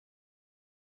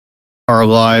are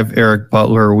live. Eric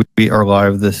Butler, we are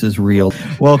live. This is real.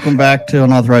 Welcome back to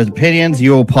Unauthorized Opinions,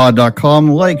 UOPod.com.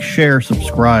 Like, share,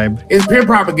 subscribe. It's pure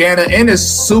propaganda and it's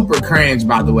super cringe,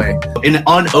 by the way. An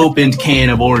unopened can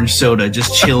of orange soda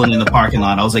just chilling in the parking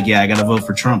lot. I was like, yeah, I gotta vote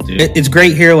for Trump, dude. It's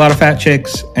great here, a lot of fat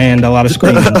chicks and a lot of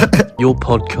screaming. Your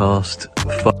podcast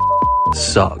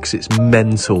sucks. It's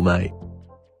mental, mate.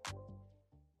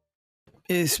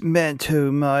 It's meant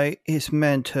to, mate. It's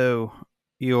meant to.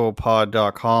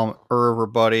 UOPod.com.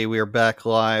 Everybody, we are back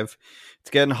live.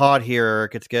 It's getting hot here,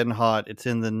 Eric. It's getting hot. It's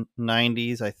in the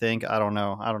 90s, I think. I don't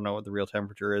know what the real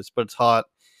temperature is, but it's hot.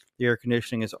 The air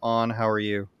conditioning is on. How are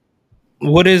you?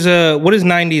 What is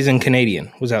 90s in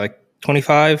Canadian? Was that like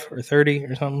 25 or 30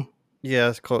 or something? Yeah,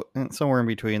 it's close, somewhere in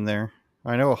between there.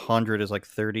 I know 100 is like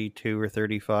 32 or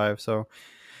 35, so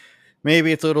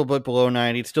maybe it's a little bit below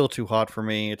 90. It's still too hot for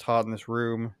me. It's hot in this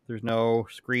room. There's no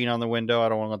screen on the window. I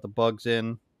don't want to let the bugs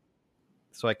in,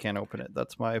 so I can't open it.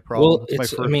 That's my problem. Well,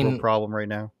 that's my first problem right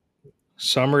now.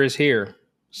 Summer is here.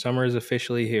 Summer is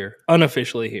officially here.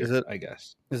 Unofficially here, is it, I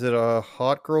guess. Is it a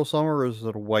hot girl summer or is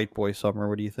it a white boy summer?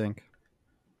 What do you think?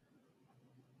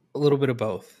 A little bit of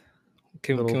both.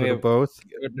 Can we have both?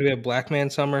 Do we have Black Man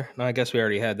Summer? No, I guess we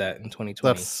already had that in 2020.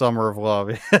 That's Summer of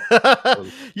Love.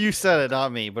 You said it,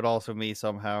 not me, but also me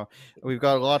somehow. We've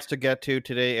got lots to get to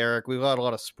today, Eric. We've got a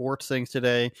lot of sports things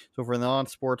today. So for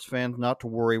non-sports fans, not to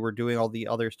worry. We're doing all the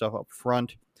other stuff up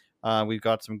front. We've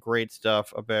got some great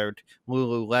stuff about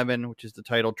Lululemon, which is the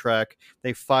title track.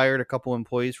 They fired a couple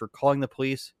employees for calling the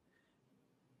police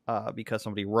because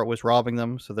somebody was robbing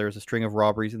them. So there's a string of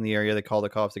robberies in the area. They call the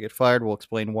cops to get fired. We'll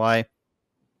explain why.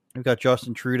 We've got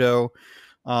Justin Trudeau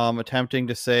attempting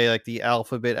to say like the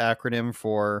alphabet acronym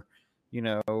for,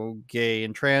 gay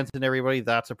and trans and everybody.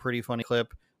 That's a pretty funny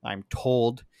clip, I'm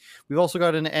told. We've also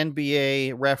got an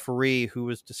NBA referee who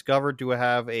was discovered to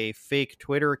have a fake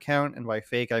Twitter account. And by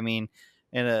fake, I mean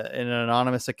in an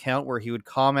anonymous account where he would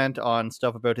comment on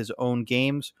stuff about his own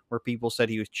games where people said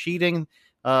he was cheating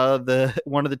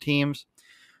one of the teams.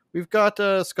 We've got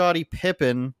Scottie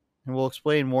Pippen. And we'll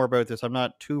explain more about this. I'm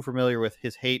not too familiar with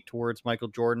his hate towards Michael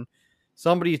Jordan.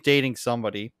 Somebody's dating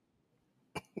somebody.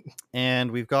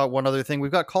 And we've got one other thing. We've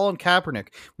got Colin Kaepernick,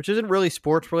 which isn't really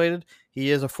sports related.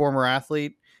 He is a former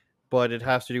athlete, but it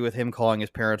has to do with him calling his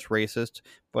parents racist.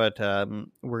 But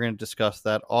we're going to discuss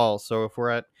that all. So if we're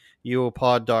at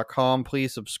uopod.com,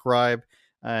 please subscribe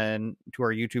and to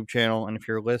our YouTube channel. And if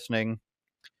you're listening,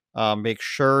 make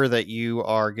sure that you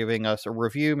are giving us a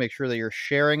review. Make sure that you're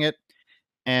sharing it.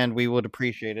 And we would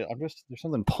appreciate it. There's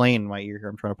something playing in my ear here.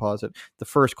 I'm trying to pause it. The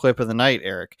first clip of the night,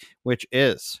 Eric, which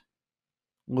is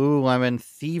Lululemon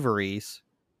thieveries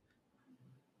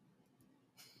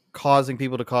causing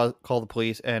people to call the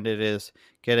police, and it is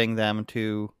getting them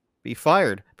to be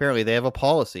fired. Apparently, they have a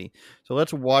policy. So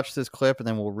let's watch this clip, and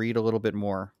then we'll read a little bit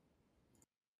more.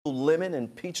 Lemon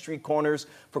and Peachtree Corners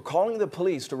for calling the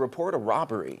police to report a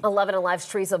robbery. 11 Alive's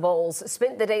Teresa Bowles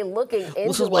spent the day looking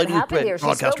into what happened here.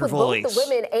 She spoke with both the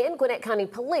women and Gwinnett County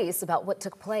Police about what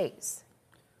took place.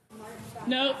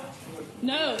 No.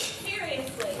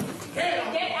 Seriously.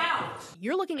 Get out.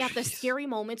 You're looking at the scary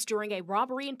moments during a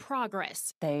robbery in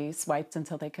progress. They swiped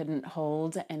until they couldn't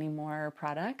hold any more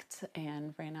product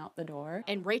and ran out the door.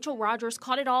 And Rachel Rogers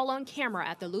caught it all on camera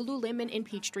at the Lululemon in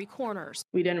Peachtree Corners.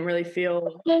 We didn't really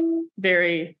feel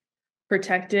very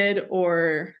protected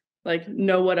or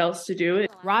know what else to do.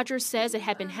 Rogers says it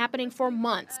had been happening for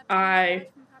months. I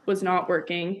was not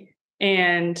working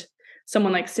and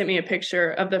someone sent me a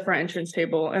picture of the front entrance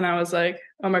table and I was like,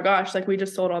 oh my gosh, we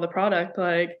just sold all the product,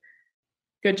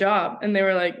 good job. And they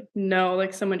were like, no,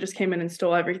 someone just came in and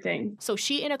stole everything. So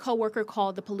she and a coworker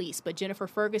called the police, but Jennifer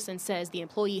Ferguson says the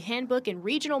employee handbook and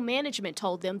regional management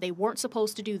told them they weren't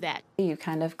supposed to do that. You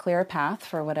kind of clear a path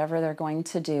for whatever they're going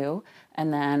to do.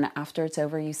 And then after it's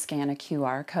over, you scan a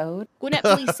QR code. Gwinnett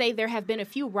police say there have been a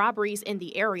few robberies in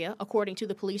the area. According to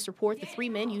the police report, the 3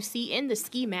 men you see in the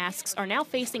ski masks are now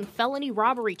facing felony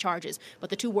robbery charges. But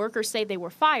the 2 workers say they were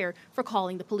fired for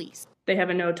calling the police. They have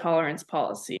a no tolerance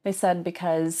policy. They said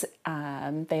because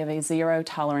they have a zero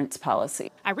tolerance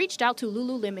policy. I reached out to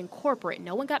Lululemon corporate.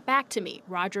 No one got back to me.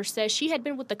 Rogers says she had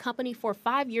been with the company for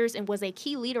 5 years and was a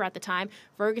key leader at the time.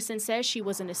 Ferguson says she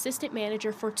was an assistant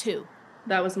manager for 2.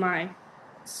 That was my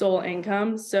sole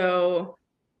income. So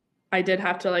I did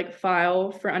have to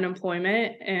file for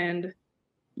unemployment and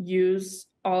use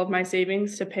all of my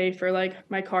savings to pay for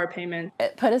my car payment.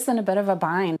 It put us in a bit of a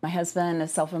bind. My husband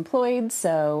is self-employed,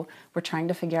 so we're trying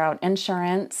to figure out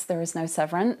insurance. There was no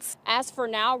severance. As for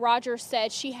now, Rogers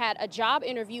said she had a job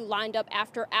interview lined up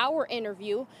after our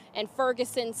interview, and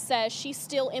Ferguson says she's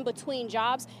still in between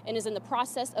jobs and is in the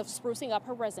process of sprucing up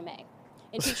her resume.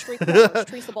 In Peachtree Corners,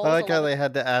 Teresa Bowles. I like how they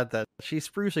had to add that. She's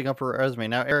sprucing up her resume.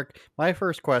 Now, Eric, my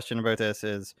first question about this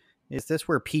is this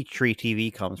where Peachtree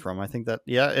TV comes from? I think that,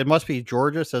 yeah, it must be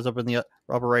Georgia, says up in the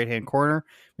upper right-hand corner.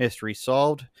 Mystery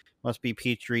solved. Must be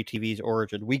Peachtree TV's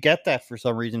origin. We get that for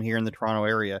some reason here in the Toronto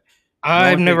area.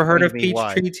 I've never heard of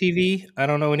Peachtree TV. I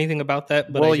don't know anything about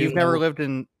that. But well, you've never lived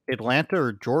in Atlanta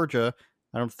or Georgia,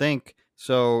 I don't think.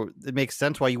 So it makes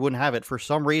sense why you wouldn't have it. For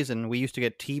some reason, we used to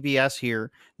get TBS here,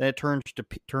 then it turns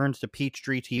to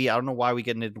Peachtree TV. I don't know why we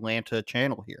get an Atlanta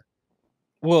channel here.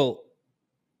 Well,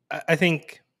 I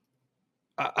think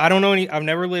I don't know any. I've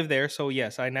never lived there, so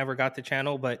yes, I never got the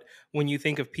channel. But when you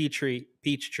think of Peachtree,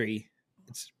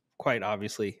 it's quite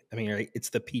obviously. I mean, right, it's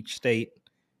the Peach State.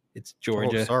 It's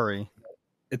Georgia. Oh, sorry.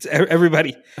 It's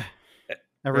everybody.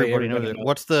 Everybody knows it.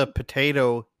 What's the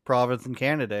potato province in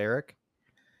Canada, Eric?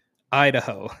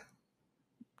 Idaho.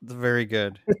 Very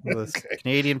good. The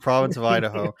Canadian province of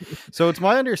Idaho. So it's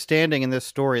my understanding in this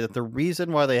story that the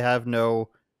reason why they have no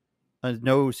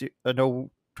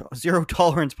zero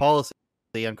tolerance policy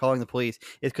on calling the police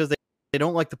is because they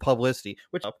don't like the publicity.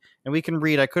 And we can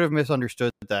read. I could have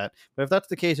misunderstood that, but if that's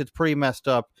the case, it's pretty messed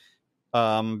up.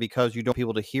 Because you don't want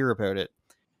people to hear about it.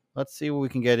 Let's see what we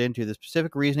can get into. The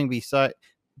specific reasoning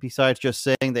besides just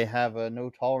saying they have a no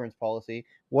tolerance policy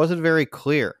wasn't very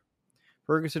clear.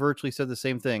 Ferguson virtually said the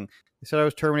same thing. They said I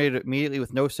was terminated immediately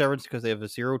with no severance because they have a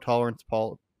zero tolerance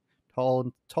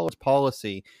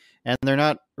policy, and they're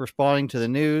not responding to the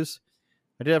news.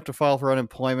 I did have to file for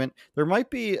unemployment. There might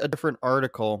be a different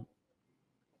article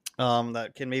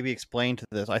that can maybe explain to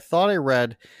this. I thought I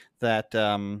read that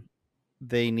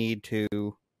they need to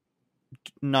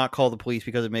not call the police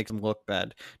because it makes them look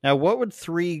bad. Now, what would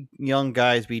 3 young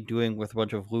guys be doing with a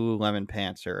bunch of Lululemon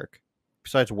pants, Eric,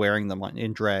 besides wearing them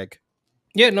in drag?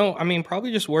 Yeah, no, I mean,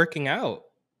 probably just working out,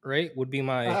 right, would be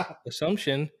my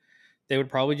assumption. They would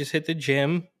probably just hit the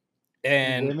gym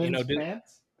and,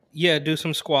 do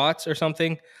some squats or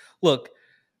something. Look,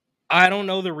 I don't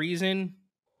know the reason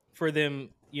for them,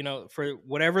 for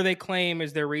whatever they claim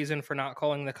is their reason for not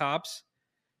calling the cops.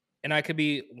 And I could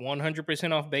be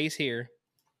 100% off base here,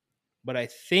 but I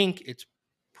think it's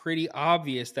pretty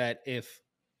obvious that if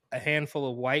a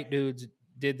handful of white dudes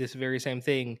did this very same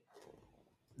thing,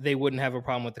 they wouldn't have a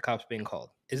problem with the cops being called.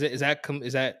 Is that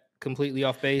completely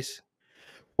off base?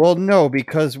 Well, no,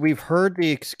 because we've heard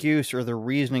the excuse or the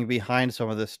reasoning behind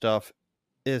some of this stuff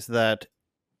is that,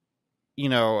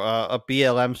 a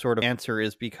BLM sort of answer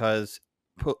is because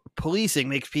policing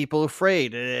makes people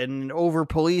afraid and over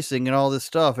policing and all this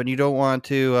stuff, and you don't want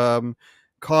to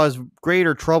cause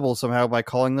greater trouble somehow by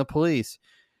calling the police.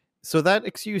 So that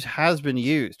excuse has been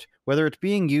used. Whether it's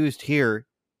being used here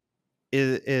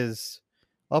is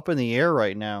up in the air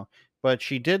right now. But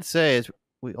she did say, as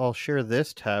we all share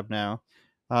this tab now,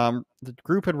 the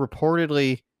group had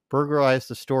reportedly burglarized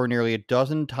the store nearly a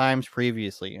dozen times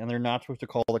previously, and they're not supposed to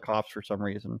call the cops for some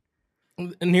reason.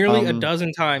 Nearly a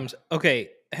dozen times. Okay,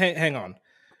 hang on.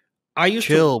 I used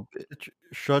to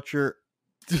shut your.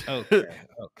 Okay.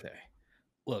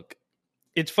 Look,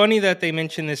 it's funny that they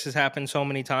mention this has happened so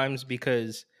many times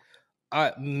because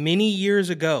many years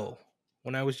ago,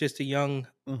 when I was just a young,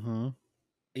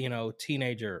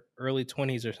 teenager, early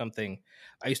 20s or something,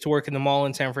 I used to work in the mall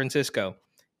in San Francisco,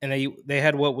 and they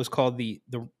had what was called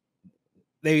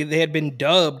they had been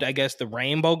dubbed, I guess, the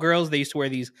Rainbow Girls. They used to wear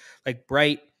these like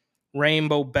bright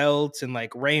rainbow belts and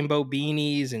like rainbow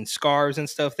beanies and scarves and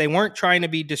stuff. They weren't trying to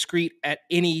be discreet by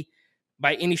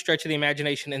any stretch of the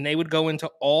imagination, and they would go into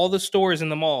all the stores in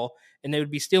the mall and they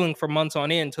would be stealing for months on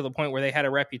end to the point where they had a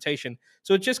reputation.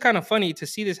 So it's just kind of funny to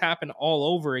see this happen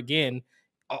all over again,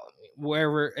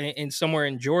 wherever somewhere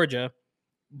in Georgia.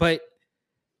 But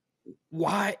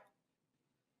why?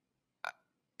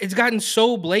 It's gotten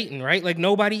so blatant, right? Like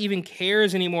nobody even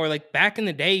cares anymore. Like back in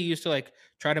the day, you used to like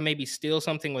try to maybe steal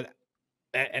something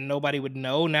and nobody would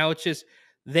know. Now it's just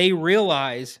they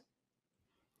realize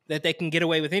that they can get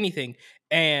away with anything.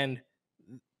 And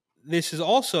this is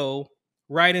also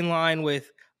right in line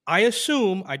with, I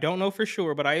assume, I don't know for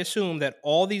sure, but I assume that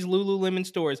all these Lululemon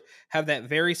stores have that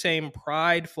very same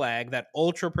pride flag, that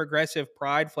ultra progressive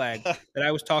pride flag that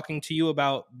I was talking to you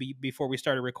about before we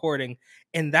started recording.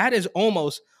 And that is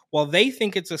almost, while they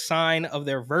think it's a sign of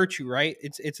their virtue, right?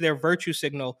 It's their virtue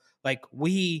signal. Like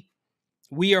we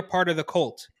are part of the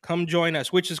cult. Come join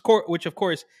us, which of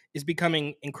course is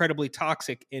becoming incredibly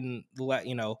toxic in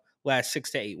the last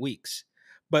 6 to 8 weeks.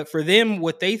 But for them,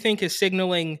 what they think is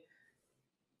signaling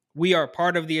we are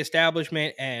part of the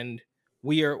establishment and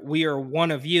we are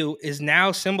one of you is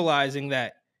now symbolizing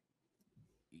that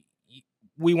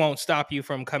we won't stop you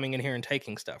from coming in here and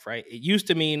taking stuff, right? It used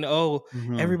to mean,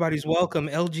 everybody's welcome,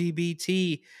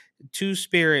 LGBT,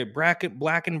 two-spirit, bracket,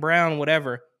 black and brown,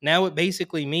 whatever. Now it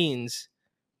basically means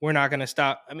we're not going to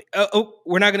stop.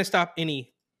 We're not going to stop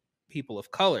any people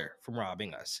of color from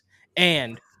robbing us,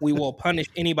 and we will punish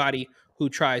anybody who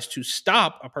tries to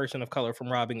stop a person of color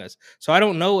from robbing us. So I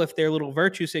don't know if their little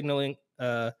virtue signaling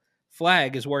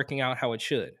flag is working out how it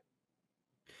should.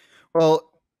 Well,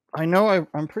 I know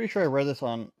I'm pretty sure I read this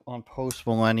on Post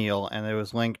Millennial, and it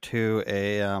was linked to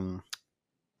a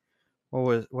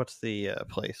what's the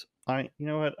place? You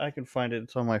know what? I can find it.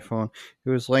 It's on my phone. It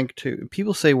was linked to.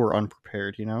 People say we're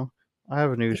unprepared. I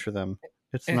have news for them.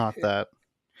 It's not that.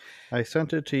 I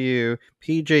sent it to you,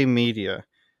 PJ Media.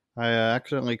 I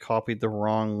accidentally copied the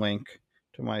wrong link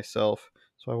to myself,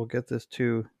 so I will get this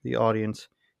to the audience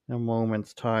in a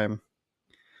moment's time.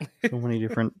 So many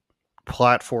different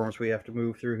platforms we have to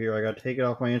move through here. I got to take it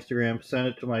off my Instagram, send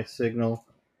it to my Signal,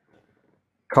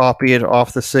 copy it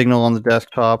off the Signal on the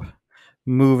desktop,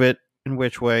 move it in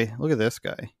which way. Look at this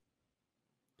guy.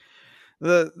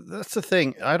 That's the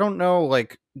thing. I don't know,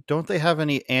 like, don't they have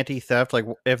any anti-theft? Like,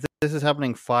 if this is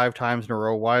happening 5 times in a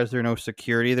row, why is there no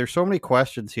security? There's so many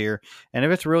questions here. And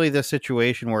if it's really this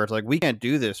situation where it's like, we can't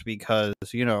do this because,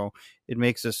 it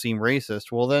makes us seem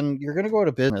racist, well, then you're going to go out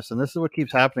of business. And this is what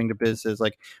keeps happening to businesses.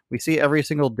 Like, we see every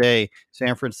single day,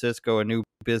 San Francisco, a new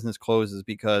business closes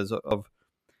because of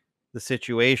the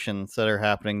situations that are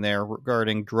happening there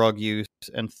regarding drug use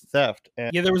and theft.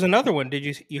 And yeah, there was another one.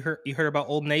 Did you heard about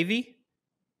Old Navy?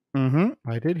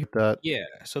 I did hear that. Yeah,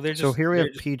 so here we have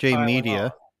PJ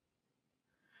Media.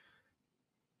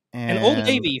 And Old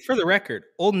Navy, for the record,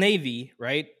 Old Navy,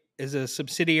 right, is a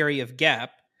subsidiary of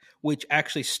Gap, which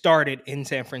actually started in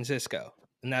San Francisco.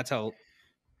 And that's how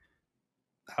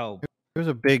it was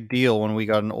a big deal when we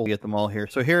got an oldie at the mall here.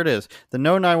 So here it is. The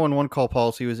no 911 call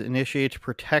policy was initiated to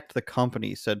protect the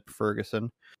company, said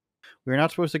Ferguson. We are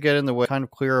not supposed to get in the way, kind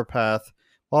of clear a path,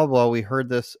 blah, blah. We heard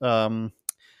this,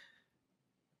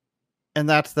 and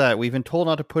that's that. We've been told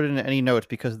not to put in any notes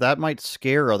because that might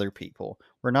scare other people.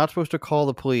 We're not supposed to call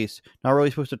the police, not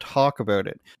really supposed to talk about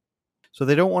it. So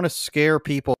they don't want to scare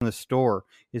people in the store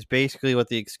is basically what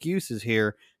the excuse is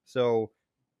here. So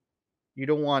you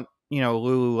don't want,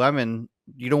 Lululemon,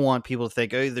 you don't want people to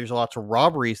think, oh, there's lots of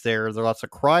robberies there's lots of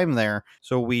crime there.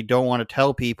 So we don't want to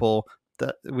tell people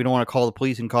that we don't want to call the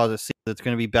police and cause a scene that's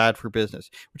going to be bad for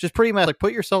business, which is pretty much like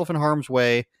put yourself in harm's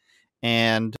way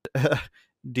and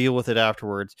deal with it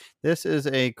afterwards. This is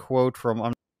a quote from,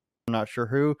 I'm not sure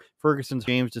who. Ferguson's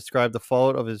James described the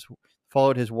fallout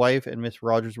his wife and Miss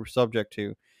Rogers were subject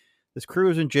to. This crew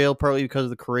is in jail partly because of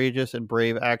the courageous and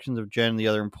brave actions of Jen and the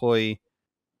other employee.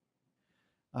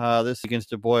 This begins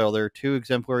to boil. There are 2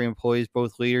 exemplary employees,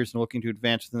 both leaders and looking to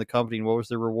advance within the company. And what was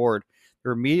their reward? They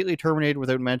were immediately terminated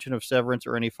without mention of severance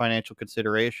or any financial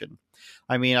consideration.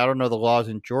 I mean, I don't know the laws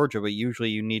in Georgia, but usually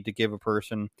you need to give a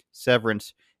person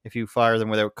severance if you fire them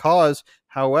without cause.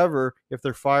 However, if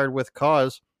they're fired with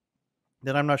cause,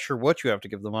 then I'm not sure what you have to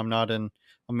give them. I'm not an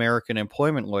American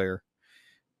employment lawyer.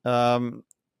 And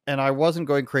I wasn't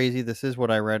going crazy. This is what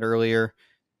I read earlier.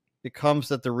 It comes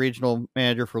that the regional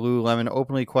manager for Lululemon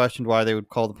openly questioned why they would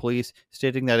call the police,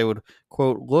 stating that it would,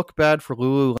 quote, look bad for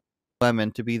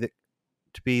Lululemon to be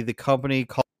the company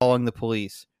calling the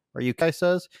police. Are you guys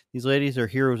says? These ladies are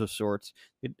heroes of sorts.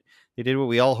 They did what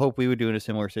we all hope we would do in a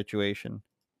similar situation.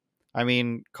 I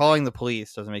mean, calling the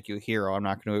police doesn't make you a hero. I'm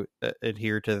not going to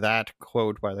adhere to that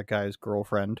quote by the guy's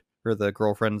girlfriend or the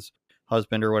girlfriend's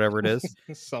husband or whatever it is.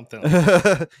 Something like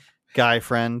that. Guy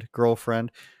friend,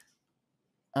 girlfriend.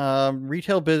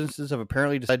 Retail businesses have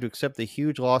apparently decided to accept the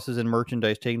huge losses in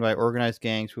merchandise taken by organized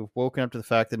gangs who have woken up to the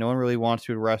fact that no one really wants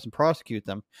to arrest and prosecute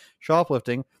them.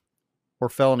 Shoplifting or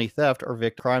felony theft are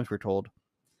victim crimes, we're told.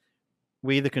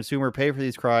 We, the consumer, pay for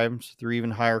these crimes through even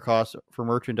higher costs for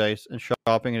merchandise and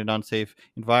shopping in an unsafe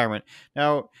environment.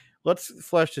 Now, let's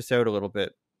flesh this out a little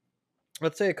bit.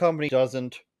 Let's say a company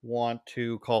doesn't want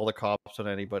to call the cops on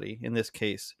anybody, in this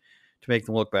case, to make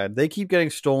them look bad. They keep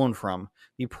getting stolen from.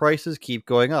 The prices keep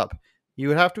going up. You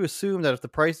would have to assume that if the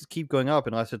prices keep going up,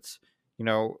 unless it's,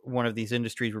 one of these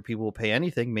industries where people will pay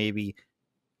anything, maybe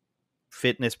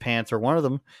fitness pants are one of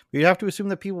them, but you have to assume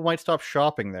that people might stop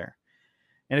shopping there.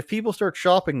 And if people start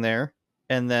shopping there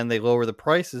and then they lower the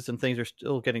prices and things are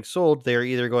still getting sold, they're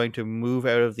either going to move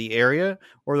out of the area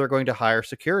or they're going to hire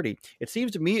security. It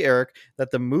seems to me, Eric, that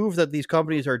the move that these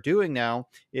companies are doing now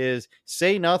is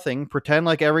say nothing, pretend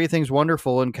like everything's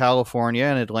wonderful in California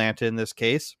and Atlanta in this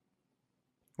case,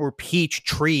 or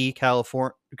Peachtree,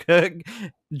 California,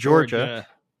 Georgia.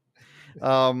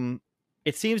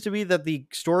 it seems to me that the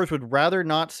stores would rather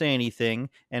not say anything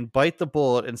and bite the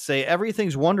bullet and say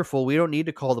everything's wonderful. We don't need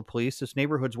to call the police. This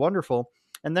neighborhood's wonderful.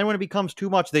 And then when it becomes too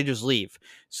much, they just leave.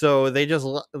 So they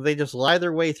just lie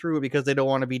their way through it because they don't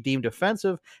want to be deemed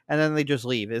offensive, and then they just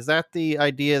leave. Is that the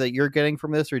idea that you're getting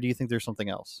from this, or do you think there's something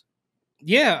else?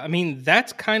 Yeah, I mean,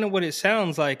 that's kind of what it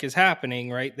sounds like is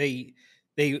happening, right? They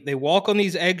walk on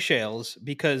these eggshells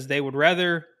because they would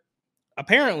rather,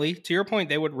 apparently, to your point,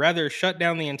 they would rather shut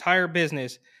down the entire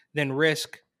business than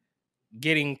risk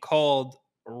getting called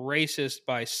racist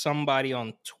by somebody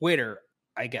on Twitter,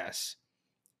 I guess.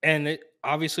 And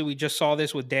obviously, we just saw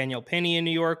this with Danielle Penny in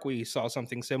New York. We saw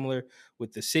something similar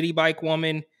with the city bike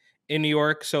woman in New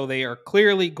York. So they are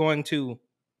clearly going to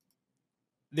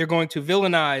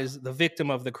villainize the victim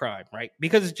of the crime, right?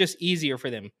 Because it's just easier for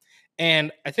them.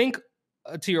 And I think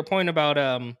to your point about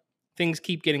things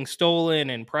keep getting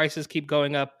stolen and prices keep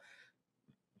going up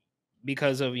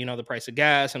because of, the price of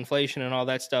gas, inflation, and all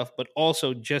that stuff, but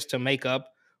also just to make up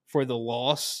for the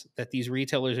loss that these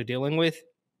retailers are dealing with.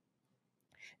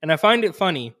 And I find it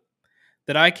funny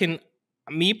that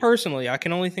me personally, I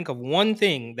can only think of one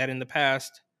thing that in the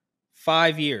past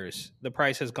 5 years, the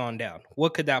price has gone down.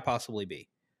 What could that possibly be?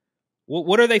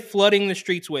 What are they flooding the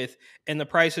streets with, and the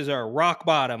prices are rock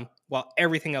bottom while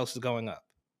everything else is going up?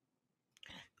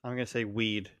 I'm going to say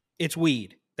weed. It's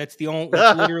weed. That's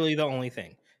literally the only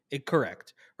thing.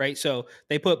 Correct, right? So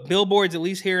they put billboards, at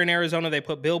least here in Arizona, they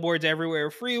put billboards everywhere.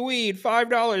 Free weed, $5,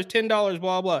 $10,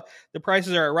 blah, blah. The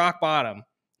prices are at rock bottom.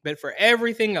 But for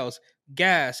everything else,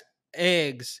 gas,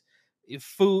 eggs,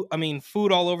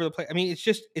 food all over the place. I mean,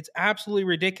 it's absolutely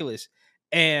ridiculous.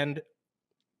 And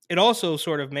it also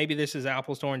sort of, maybe this is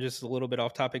apples to oranges, a little bit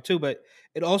off topic too, but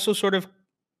it also sort of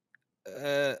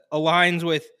aligns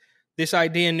with this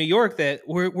idea in New York that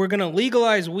we're going to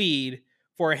legalize weed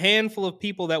for a handful of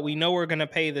people that we know are going to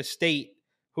pay the state,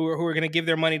 who are going to give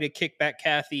their money to Kickback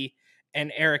Kathy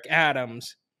and Eric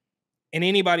Adams. And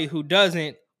anybody who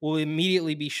doesn't will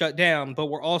immediately be shut down. But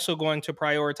we're also going to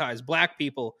prioritize black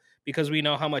people because we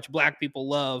know how much black people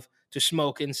love to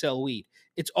smoke and sell weed.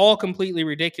 It's all completely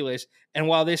ridiculous. And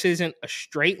while this isn't a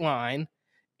straight line,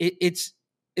 it's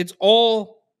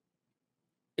all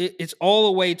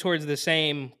a way towards the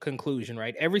same conclusion,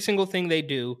 right? Every single thing they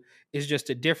do is just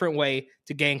a different way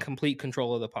to gain complete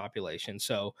control of the population.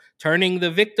 So turning the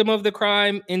victim of the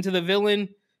crime into the villain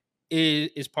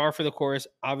is par for the course.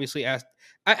 Obviously, I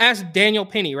asked Danielle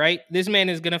Penny, right? This man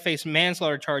is going to face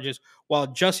manslaughter charges while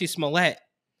Jussie Smollett,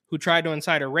 who tried to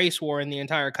incite a race war in the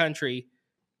entire country,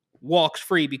 walks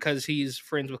free because he's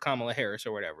friends with Kamala Harris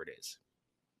or whatever it is.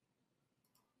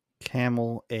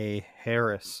 Kamala A.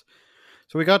 Harris.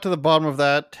 So we got to the bottom of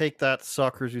that. Take that,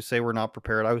 suckers who say we're not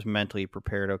prepared. I was mentally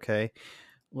prepared, okay?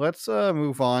 Let's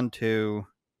move on to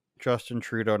Justin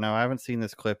Trudeau. Now, I haven't seen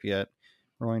this clip yet.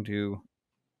 We're going to...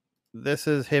 This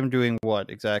is him doing what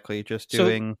exactly? Just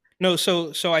doing...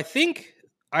 So I think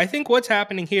what's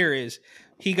happening here is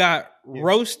he got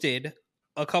roasted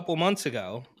a couple months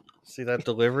ago. See that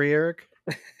delivery, Eric?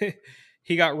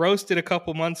 He got roasted a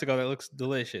couple months ago. That looks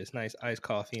delicious. Nice iced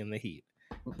coffee in the heat.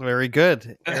 Very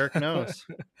good. Eric knows.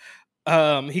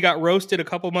 He got roasted a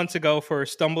couple months ago for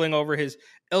stumbling over his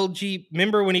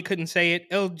remember when he couldn't say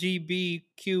it?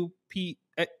 LGBTQP,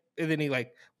 and then he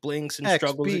blinks and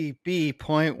struggles.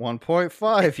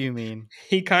 XBB.1.5, you mean?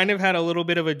 He kind of had a little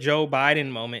bit of a Joe Biden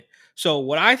moment. So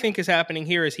what I think is happening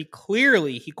here is he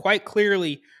quite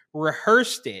clearly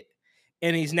rehearsed it,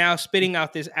 and he's now spitting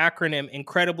out this acronym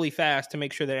incredibly fast to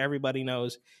make sure that everybody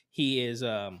knows he is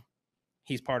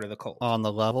he's part of the cult. On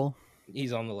the level?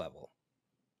 He's on the level.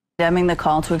 Condemning the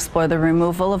call to explore the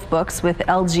removal of books with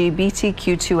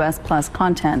LGBTQ2S plus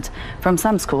content from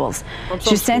some schools.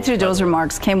 Justin Trudeau's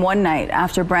remarks came one night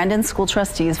after Brandon's school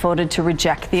trustees voted to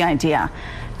reject the idea.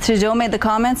 Trudeau made the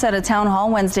comments at a town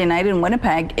hall Wednesday night in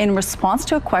Winnipeg in response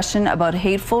to a question about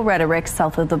hateful rhetoric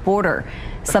south of the border,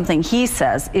 something he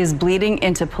says is bleeding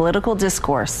into political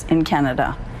discourse in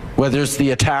Canada. Whether it's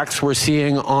the attacks we're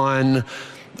seeing on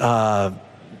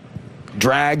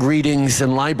drag readings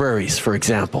in libraries, for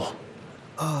example,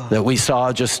 that we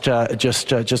saw just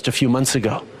a few months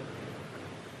ago.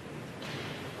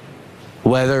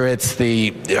 Whether it's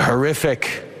the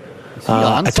horrific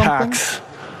attacks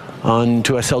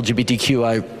onto us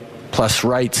LGBTQI plus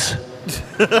rights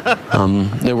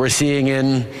that we're seeing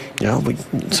we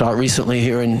saw it recently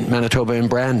here in Manitoba and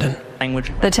Brandon.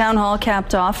 The town hall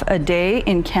capped off a day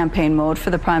in campaign mode for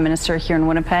the Prime Minister here in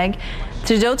Winnipeg.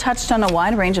 Trudeau touched on a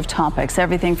wide range of topics,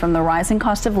 everything from the rising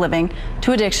cost of living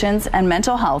to addictions and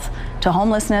mental health to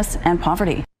homelessness and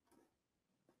poverty.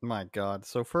 My God.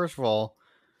 So first of all,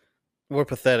 What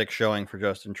pathetic showing for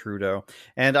Justin Trudeau.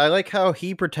 And I like how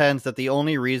he pretends that the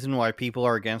only reason why people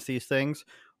are against these things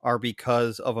are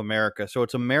because of America. So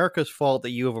it's America's fault that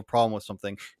you have a problem with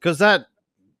something. Because that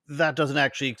doesn't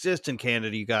actually exist in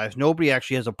Canada, you guys. Nobody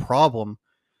actually has a problem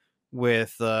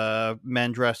with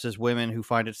men dressed as women who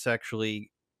find it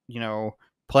sexually,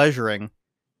 pleasuring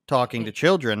talking to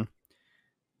children.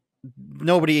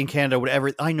 Nobody in Canada would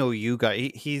ever. I know you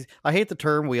guys. I hate the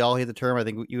term. We all hate the term. I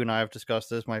think you and I have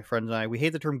discussed this. My friends and I. We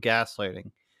hate the term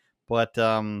gaslighting. But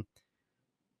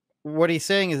what he's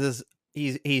saying is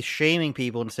he's shaming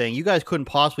people and saying you guys couldn't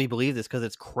possibly believe this because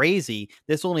it's crazy.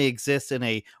 This only exists in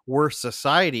a worse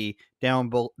society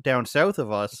down south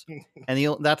of us,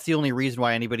 and that's the only reason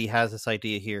why anybody has this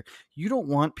idea here. You don't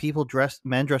want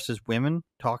men dressed as women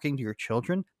talking to your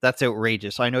children? That's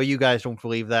outrageous. I know you guys don't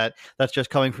believe that. That's just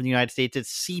coming from the United States.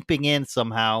 It's seeping in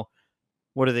somehow.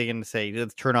 What are they going to say?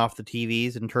 Let's turn off the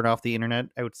TVs and turn off the internet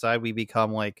outside. We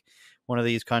become like one of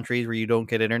these countries where you don't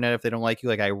get internet if they don't like you,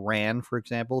 like Iran, for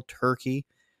example, Turkey,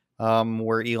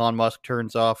 where Elon Musk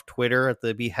turns off Twitter at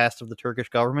the behest of the Turkish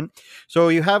government. So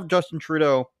you have Justin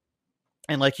Trudeau,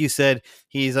 and like you said,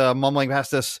 he's mumbling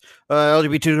past this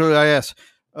LGBTQIS.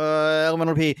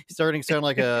 Elemental P starting to sound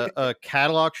like a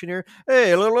cattle auctioneer.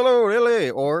 Hey,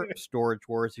 or Storage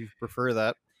Wars, if you prefer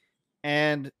that.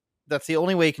 And that's the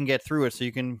only way you can get through it. So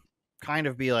you can kind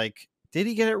of be like, did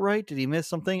he get it right? Did he miss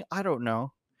something? I don't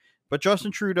know. But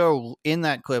Justin Trudeau in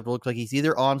that clip looks like he's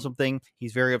either on something,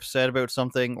 he's very upset about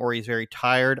something, or he's very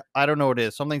tired. I don't know what it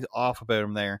is. Something's off about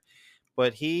him there.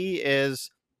 But he is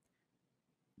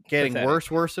getting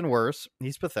worse and worse.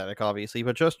 He's pathetic, obviously.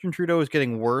 But Justin Trudeau is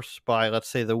getting worse by, let's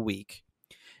say, the week.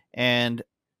 And,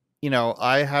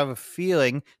 I have a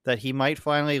feeling that he might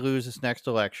finally lose this next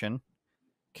election.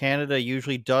 Canada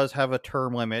usually does have a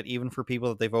term limit, even for people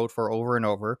that they vote for over and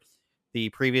over. The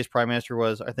previous prime minister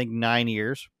was, I think, 9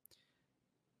 years.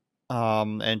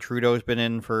 And Trudeau's been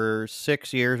in for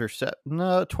 6 years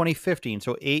 2015.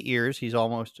 So 8 years he's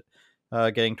almost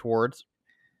getting towards.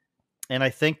 And I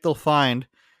think you'll find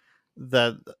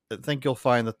that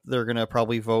they're going to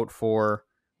probably vote for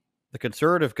the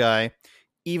conservative guy,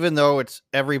 even though it's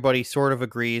everybody sort of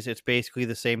agrees it's basically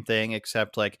the same thing,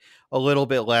 except like a little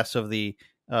bit less of the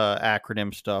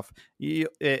acronym stuff.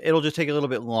 It'll just take a little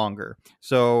bit longer.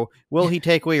 So will he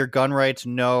take away your gun rights?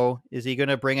 No. Is he going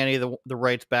to bring any of the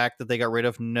rights back that they got rid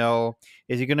of? No.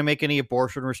 Is he going to make any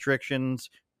abortion restrictions?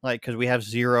 Like, because we have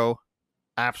zero,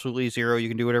 absolutely zero. You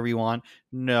can do whatever you want.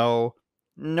 No.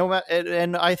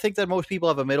 And I think that most people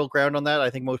have a middle ground on that. I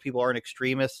think most people aren't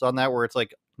extremists on that, where it's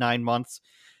like 9 months.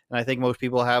 And I think most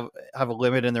people have a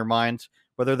limit in their minds,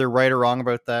 whether they're right or wrong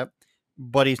about that.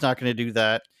 But he's not going to do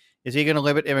that. Is he going to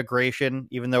limit immigration,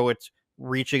 even though it's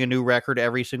reaching a new record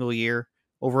every single year,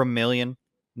 over 1 million?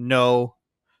 No.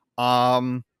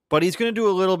 But he's going to do a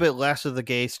little bit less of the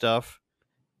gay stuff.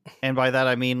 And by that,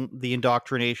 I mean the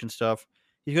indoctrination stuff.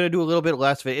 He's going to do a little bit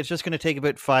less of it. It's just going to take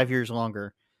about 5 years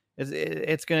longer.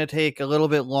 It's going to take a little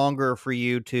bit longer for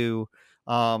you to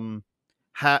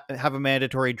have a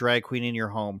mandatory drag queen in your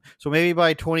home. So maybe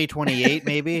by 2028,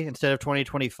 maybe instead of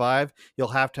 2025, you'll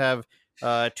have to have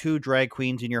 2 drag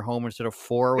queens in your home instead of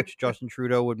 4, which Justin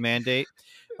Trudeau would mandate.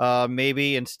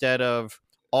 Maybe instead of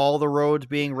all the roads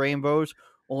being rainbows,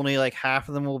 only like half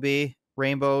of them will be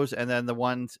rainbows, and then the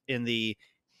ones in the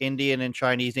Indian and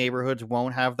Chinese neighborhoods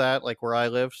won't have that, like where I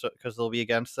live, because they'll be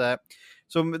against that.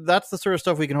 So that's the sort of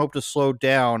stuff we can hope to slow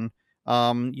down.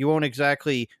 You won't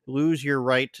exactly lose your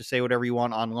right to say whatever you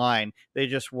want online. They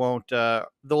just won't. They'll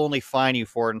only fine you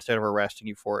for it instead of arresting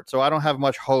you for it. So I don't have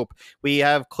much hope. We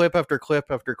have clip after clip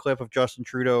after clip of Justin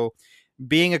Trudeau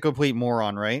being a complete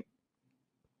moron, right?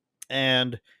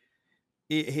 And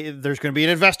there's going to be an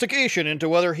investigation into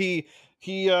whether he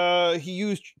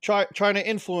used China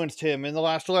influenced him in the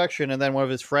last election, and then one of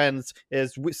his friends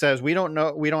says we don't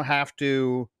know, we don't have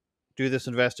to do this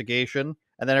investigation.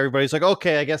 And then everybody's like,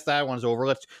 okay, I guess that one's over.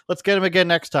 Let's get him again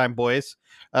next time, boys.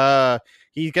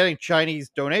 He's getting Chinese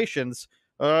donations.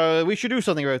 We should do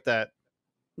something about that.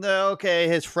 Okay,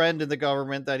 his friend in the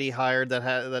government that he hired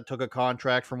that took a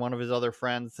contract from one of his other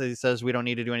friends, he says we don't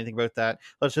need to do anything about that.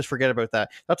 Let's just forget about that.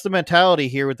 That's the mentality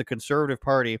here with the Conservative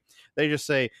Party. They just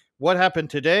say, what happened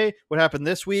today? What happened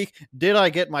this week? Did I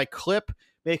get my clip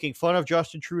making fun of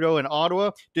Justin Trudeau in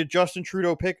Ottawa? Did Justin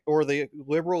Trudeau or the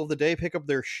Liberal of the day pick up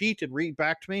their sheet and read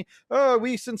back to me? Oh,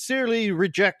 we sincerely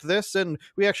reject this, and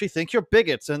we actually think you're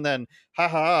bigots. And then,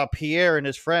 Pierre and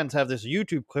his friends have this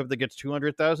YouTube clip that gets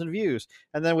 200,000 views,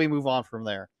 and then we move on from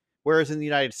there. Whereas in the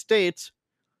United States,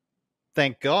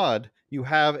 thank God, you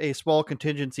have a small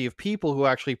contingency of people who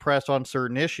actually press on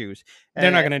certain issues.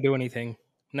 They're not going to do anything.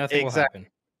 Nothing will happen.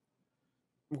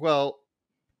 Well,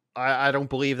 I don't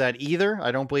believe that either.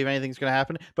 I don't believe anything's going to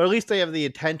happen. But at least they have the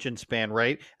attention span,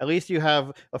 right? At least you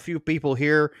have a few people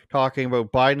here talking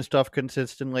about Biden stuff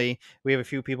consistently. We have a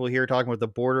few people here talking about the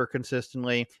border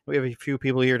consistently. We have a few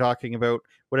people here talking about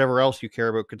whatever else you care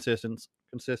about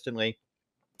consistently.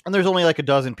 And there's only like a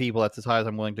dozen people. That's as high as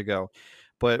I'm willing to go.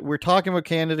 But we're talking about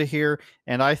Canada here,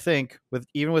 and I think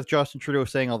even with Justin Trudeau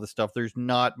saying all this stuff, there's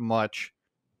not much.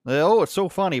 Oh, it's so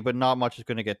funny, but not much is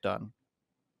going to get done.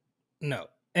 No.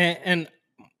 And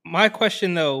my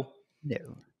question though,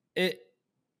 no, and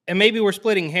maybe we're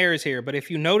splitting hairs here, but if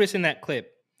you notice in that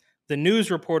clip, the news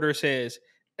reporter says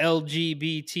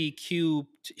LGBTQ.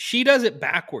 She does it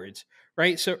backwards,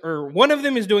 right? So, or one of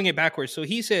them is doing it backwards. So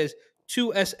he says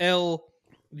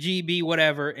 2SLGB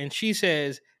whatever, and she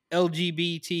says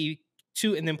LGBT2,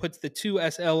 and then puts the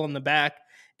 2SL on the back,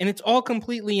 and it's all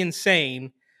completely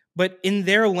insane. But in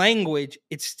their language,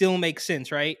 it still makes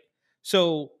sense, right?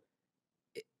 So.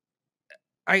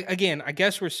 I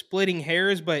guess we're splitting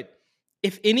hairs, but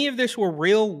if any of this were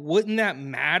real, wouldn't that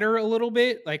matter a little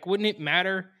bit? Like, wouldn't it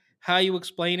matter how you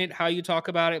explain it, how you talk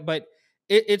about it? But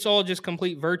it's all just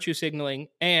complete virtue signaling.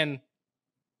 And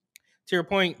to your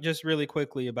point, just really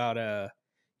quickly about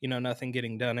nothing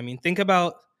getting done. I mean, think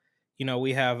about,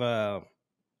 we have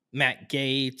Matt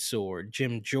Gaetz or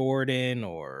Jim Jordan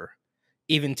or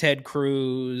even Ted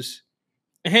Cruz,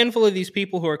 a handful of these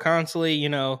people who are constantly,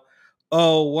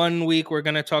 1 week we're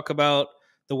going to talk about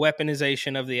the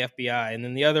weaponization of the FBI, and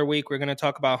then the other week we're going to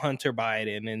talk about Hunter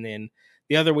Biden, and then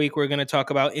the other week we're going to talk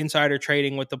about insider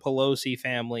trading with the Pelosi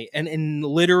family, and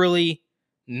literally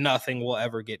nothing will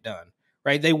ever get done,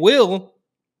 right? They will,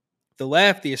 the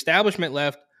left, the establishment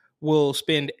left, will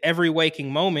spend every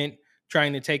waking moment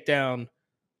trying to take down,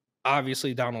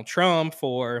 obviously, Donald Trump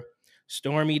for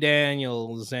Stormy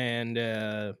Daniels and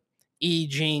E.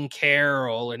 Jean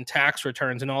Carroll and tax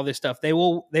returns and all this stuff. They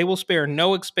will spare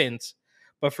no expense,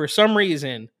 but for some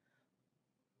reason,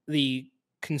 the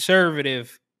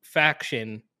conservative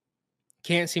faction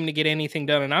can't seem to get anything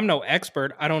done. And I'm no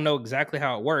expert. I don't know exactly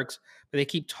how it works, but they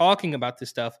keep talking about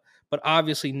this stuff, but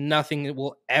obviously nothing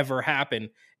will ever happen.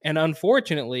 And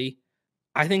unfortunately,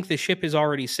 I think the ship has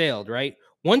already sailed, right?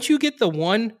 Once you get Joe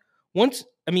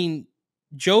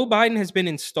Biden has been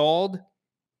installed.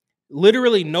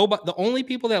 Literally nobody, the only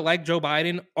people that like Joe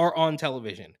Biden are on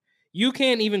television. You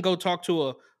can't even go to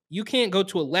a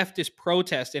leftist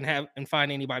protest and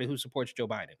find anybody who supports Joe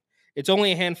Biden. It's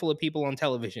only a handful of people on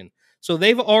television. So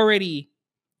we've already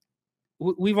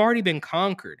been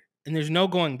conquered, and there's no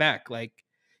going back. Like,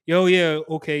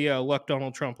 elect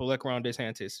Donald Trump, elect Ron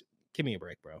DeSantis. Give me a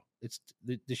break, bro. It's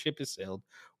the ship has sailed.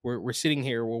 We're sitting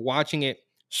here, we're watching it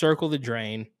circle the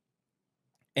drain,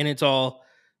 and it's all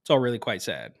really quite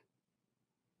sad.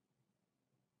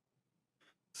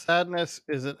 Sadness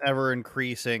is an ever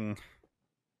increasing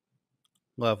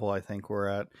level. I think we're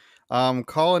at.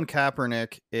 Colin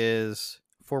Kaepernick is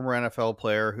a former NFL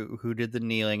player who did the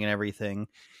kneeling and everything.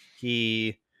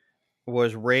 He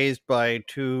was raised by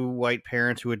two white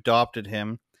parents who adopted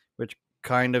him, which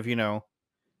kind of,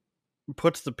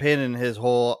 puts the pin in his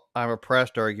whole "I'm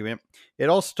oppressed" argument. It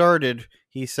all started,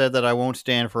 he said that I won't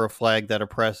stand for a flag that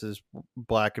oppresses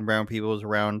black and brown peoples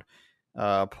around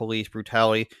police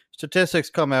brutality. Statistics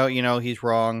come out, he's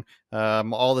wrong.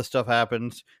 All this stuff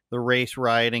happens. The race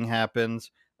rioting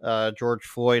happens. George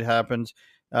Floyd happens.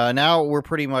 Now we're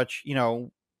pretty much,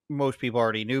 most people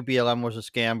already knew BLM was a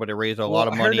scam, but it raised a lot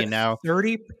of money. And now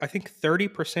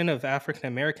 30% of African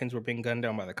Americans were being gunned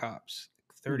down by the cops.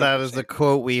 30%. That is the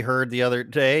quote we heard the other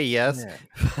day. Yes. Yeah.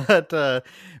 But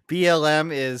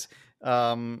BLM is,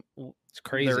 it's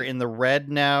crazy. They're in the red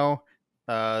now.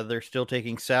 They're still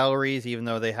taking salaries, even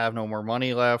though they have no more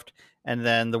money left. And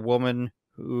then the woman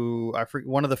who, I forget,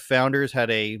 one of the founders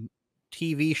had a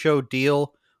TV show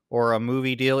deal or a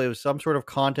movie deal. It was some sort of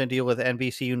content deal with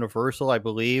NBC Universal, I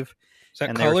believe. Is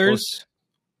that Colors?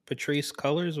 Patrice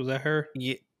Colors? Was that her?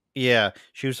 Yeah.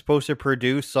 She was supposed to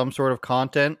produce some sort of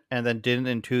content and then didn't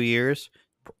in 2 years.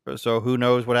 So who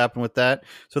knows what happened with that.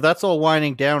 So that's all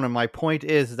winding down. And my point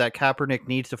is that Kaepernick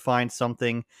needs to find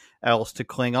something else to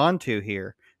cling on to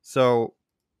here. So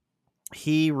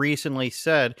he recently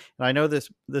said, and I know this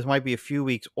might be a few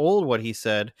weeks old, what he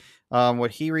said.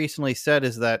 What he recently said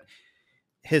is that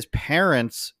his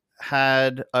parents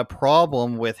had a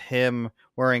problem with him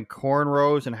wearing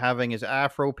cornrows and having his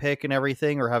afro pick and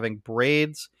everything, or having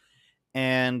braids.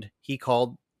 And he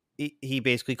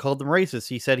basically called them racist.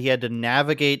 He said he had to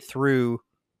navigate through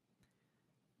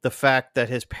the fact that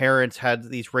his parents had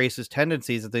these racist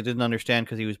tendencies that they didn't understand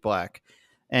because he was black.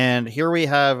 And here we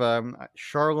have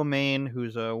Charlemagne,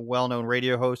 who's a well-known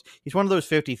radio host. He's one of those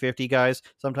 50-50 guys.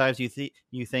 Sometimes you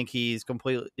think he's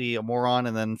completely a moron,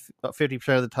 and then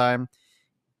 50% of the time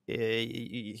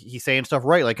he's saying stuff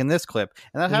right, like in this clip.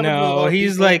 And that happens with a lot of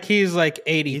he's people. like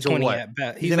 80-20 at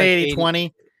best. He's an like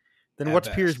 80-20. Then what's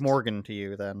best. Piers Morgan to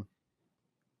you then?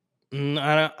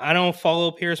 I don't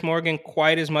follow Piers Morgan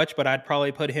quite as much, but I'd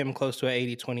probably put him close to an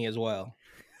 80-20 as well.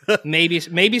 maybe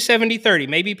 70-30.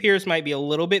 Maybe Piers might be a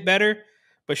little bit better,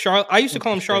 but I used to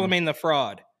call him Charlemagne the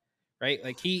Fraud, right?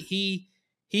 Like he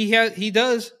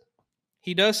does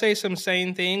say some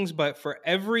sane things, but for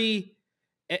every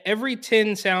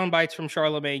 10 sound bites from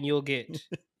Charlemagne, you'll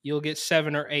get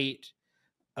 7 or 8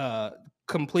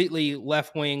 completely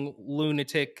left-wing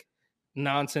lunatic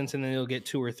nonsense, and then you'll get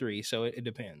 2 or 3. So it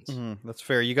depends. That's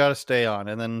fair. You got to stay on.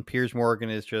 And then Piers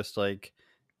Morgan is just like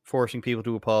forcing people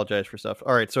to apologize for stuff.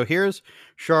 All right, so here's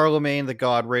Charlemagne the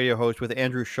God radio host with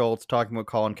Andrew Schultz talking about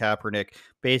Colin Kaepernick,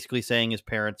 basically saying his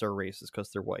parents are racist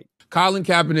because they're white. Colin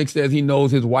Kaepernick says he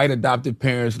knows his white adoptive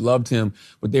parents loved him,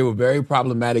 but they were very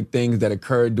problematic things that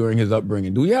occurred during his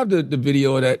upbringing. Do we have the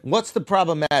video of that? What's the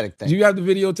problematic thing? Do you have the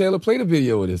video, Taylor? Play the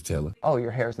video of this, Taylor. Oh,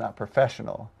 your hair's not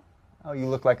professional. Oh, you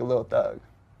look like a little thug.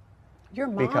 Your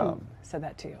mom said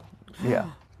that to you.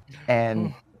 Yeah.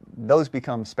 And those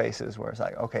become spaces where it's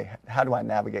like, okay, how do I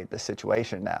navigate this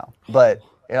situation now? But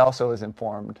it also is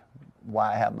informed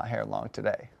why I have my hair long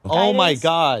today. Oh my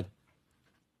God.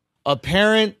 A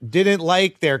parent didn't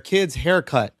like their kid's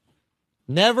haircut.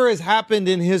 Never has happened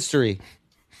in history.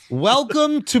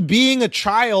 Welcome to being a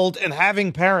child and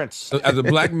having parents. As a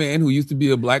black man who used to be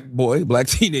a black boy, black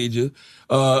teenager,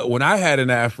 when I had an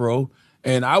afro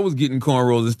and I was getting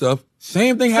cornrows and stuff,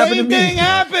 same thing happened to me. Same thing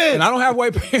happened. And I don't have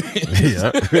white parents.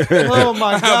 Oh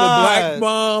my God. I have a black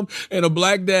mom and a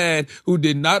black dad who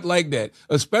did not like that,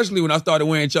 especially when I started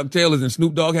wearing Chuck Taylors and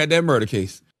Snoop Dogg had that murder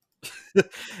case.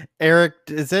 Eric,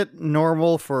 is it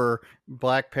normal for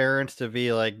black parents to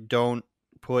be like, don't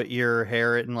put your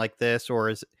hair in like this, or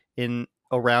is in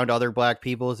around other black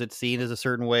people, is it seen as a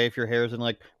certain way if your hair is in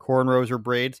like cornrows or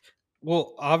braids?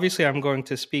 Well, obviously I'm going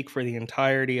to speak for the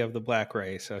entirety of the black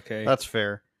race, okay? That's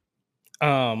fair.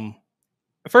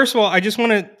 First of all, I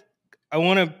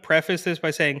want to preface this by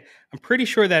saying I'm pretty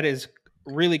sure that is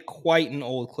really quite an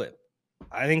old clip.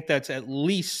 I think that's at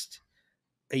least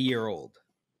a year old.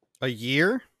 A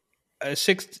year?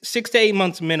 6 to 8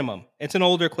 months minimum. It's an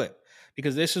older clip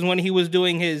because this is when he was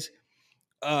doing his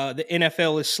the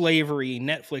NFL is slavery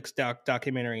Netflix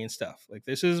documentary and stuff. Like,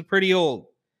 this is pretty old,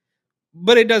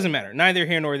 but it doesn't matter. Neither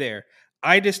here nor there.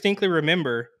 I distinctly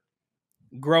remember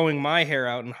growing my hair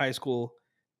out in high school,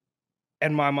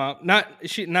 and my mom not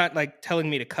like telling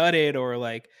me to cut it or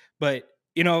like, but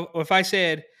you know, if I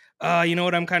said, you know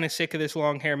what, I'm kind of sick of this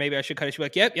long hair, maybe I should cut it. She'd be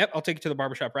like, yep, I'll take it to the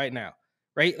barbershop right now.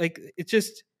 Right? Like, it's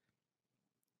just,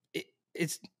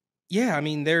 it's yeah. I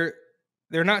mean, they're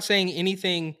not saying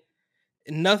anything,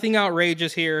 nothing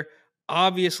outrageous here.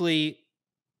 Obviously,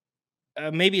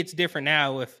 maybe it's different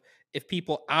now if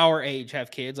people our age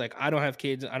have kids. Like, I don't have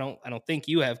kids. I don't think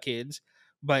you have kids,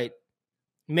 but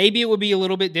maybe it would be a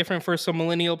little bit different for some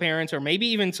millennial parents, or maybe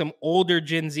even some older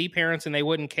Gen Z parents, and they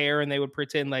wouldn't care and they would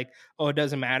pretend like, oh, it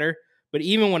doesn't matter. But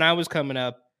even when I was coming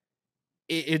up,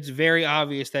 it's very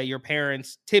obvious that your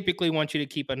parents typically want you to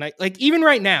keep a nice, like, even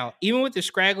right now, even with the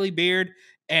scraggly beard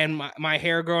and my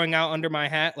hair growing out under my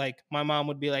hat, like, my mom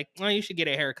would be like, oh, you should get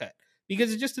a haircut,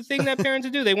 because it's just a thing that parents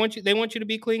do. They want you to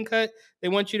be clean cut. They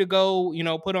want you to go, you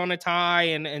know, put on a tie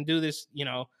and do this, you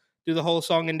know, do the whole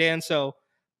song and dance. So,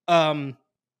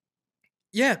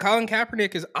 yeah, Colin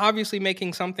Kaepernick is obviously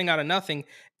making something out of nothing.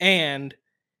 And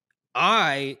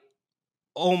I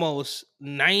almost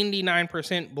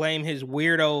 99% blame his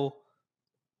weirdo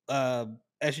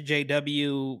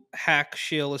SJW hack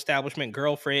shill establishment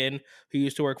girlfriend who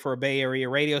used to work for a Bay Area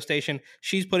radio station.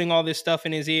 She's putting all this stuff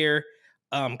in his ear,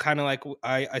 kind of like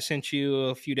I sent you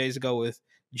a few days ago with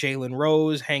Jalen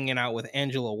Rose hanging out with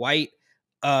Angela White.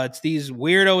 It's these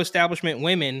weirdo establishment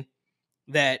women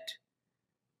that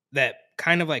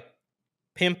kind of like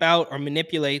pimp out or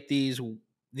manipulate these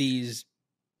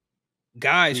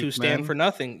guys weak who stand men for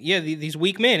nothing. Yeah, these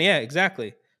weak men. Yeah,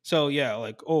 exactly. So yeah,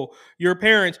 like, oh, your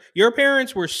parents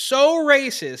were so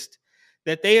racist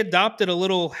that they adopted a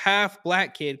little half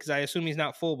black kid, because I assume he's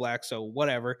not full black, so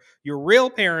whatever. Your real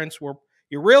parents who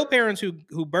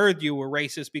birthed you were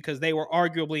racist because they were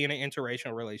arguably in an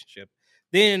interracial relationship.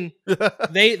 Then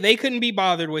they couldn't be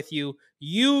bothered with you.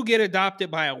 You get adopted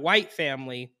by a white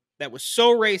family that was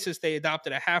so racist they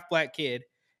adopted a half black kid.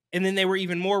 And then they were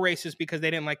even more racist because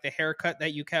they didn't like the haircut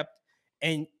that you kept.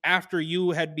 And after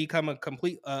you had become a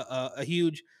complete, a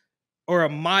huge or a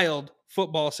mild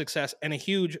football success and a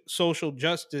huge social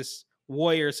justice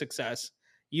warrior success,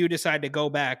 you decide to go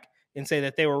back and say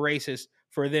that they were racist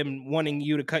for them wanting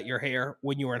you to cut your hair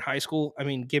when you were in high school. I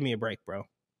mean, give me a break, bro.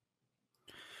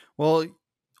 Well,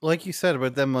 like you said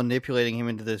about them manipulating him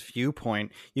into this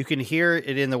viewpoint, you can hear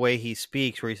it in the way he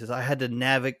speaks, where he says, I had to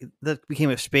navigate. That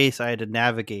became a space I had to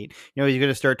navigate. You know, he's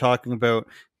going to start talking about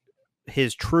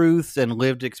his truths and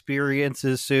lived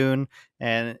experiences soon.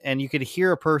 And you could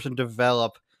hear a person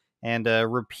develop and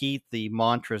repeat the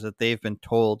mantras that they've been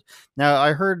told. Now,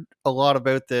 I heard a lot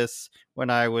about this when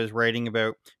I was writing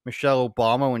about Michelle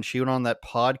Obama when she went on that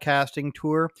podcasting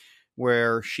tour,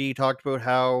 where she talked about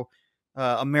how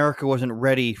America wasn't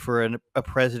ready for a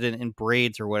president in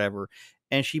braids or whatever.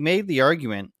 And she made the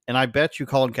argument, and I bet you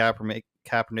Colin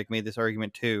Kaepernick made this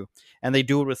argument too. And they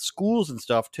do it with schools and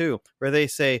stuff too, where they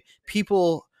say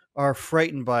people are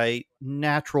frightened by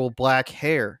natural black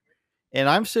hair. And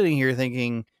I'm sitting here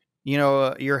thinking, you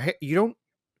know, you don't,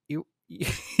 you,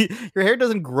 your hair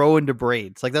doesn't grow into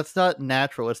braids. Like, that's not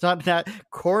natural. It's not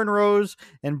cornrows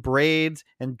and braids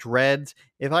and dreads.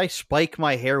 If I spike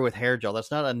my hair with hair gel,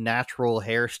 that's not a natural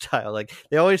hairstyle. Like,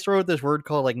 they always throw out this word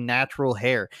called like natural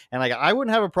hair. And like, I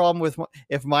wouldn't have a problem with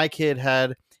if my kid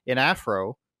had an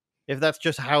afro, if that's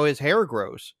just how his hair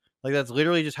grows. Like, that's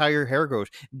literally just how your hair grows.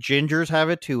 Gingers have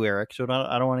it too, Eric. So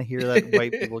I don't want to hear that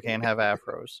white people can't have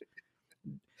afros.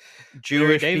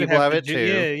 Jewish David people have the it too.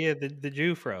 Yeah, the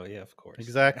Jew fro. Yeah, of course.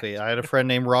 Exactly. I had a friend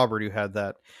named Robert who had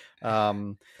that.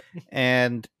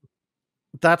 And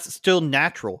that's still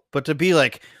natural. But to be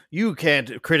like, you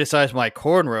can't criticize my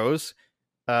cornrows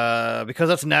because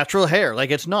that's natural hair. Like,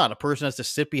 it's not. A person has to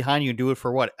sit behind you and do it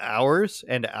for what? Hours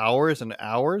and hours and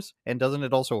hours? And doesn't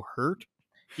it also hurt?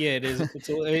 Yeah, it is.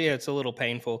 It's a little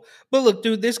painful. But look,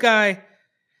 dude, this guy,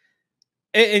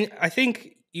 and I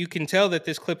think you can tell that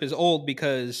this clip is old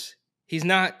because he's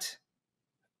not,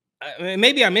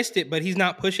 maybe I missed it, but he's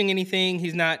not pushing anything.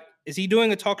 He's not, is he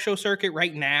doing a talk show circuit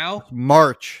right now?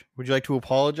 March. Would you like to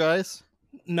apologize?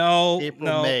 No,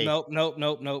 May. nope.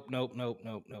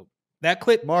 That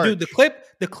clip, March. Dude,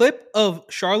 the clip of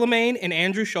Charlemagne and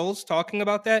Andrew Schultz talking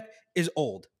about that is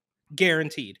old.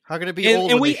 Guaranteed. How can it be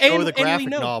old when they show the graphic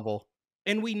novel?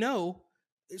 And we know,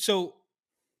 so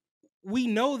we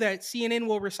know that CNN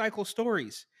will recycle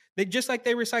stories. They just like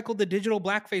they recycled the digital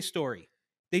blackface story.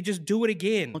 They just do it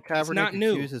again. It's not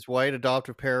new. Accuses white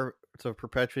adoptive parents of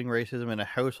perpetuating racism in a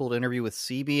household interview with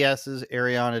CBS's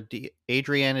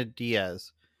Adriana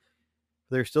Diaz.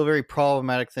 They're still very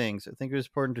problematic things. I think it was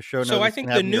important to show. So I think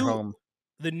the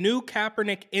new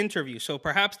Kaepernick interview. So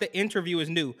perhaps the interview is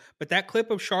new, but that clip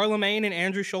of Charlemagne and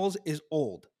Andrew Schultz is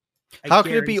old. How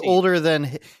can it be older than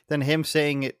him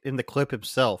saying it in the clip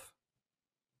himself?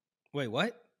 Wait,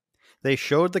 what? They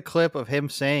showed the clip of him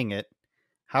saying it.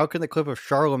 How can the clip of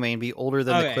Charlemagne be older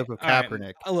than the clip of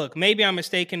Kaepernick? Right. Look, maybe I'm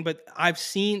mistaken, but I've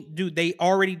seen, dude, they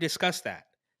already discussed that.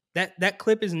 That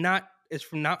clip is not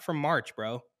from March,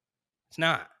 bro. It's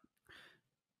not.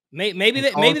 Maybe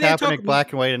they Kaepernick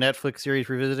Black and White, a Netflix series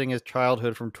revisiting his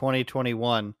childhood from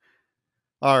 2021.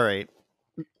 All right.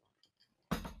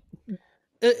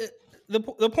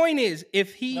 The point is,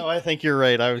 if he... No, I think you're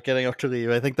right. I was getting up to leave.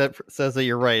 I think that says that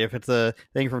you're right. If it's a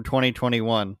thing from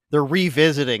 2021, they're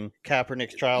revisiting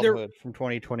Kaepernick's childhood from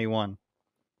 2021.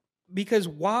 Because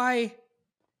why?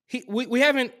 We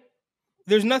haven't.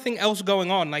 There's nothing else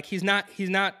going on. Like, he's not.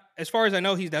 As far as I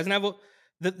know, he doesn't have a.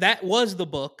 That was the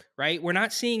book, right? We're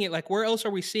not seeing it. Like, where else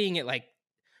are we seeing it? Like,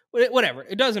 whatever.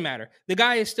 It doesn't matter. The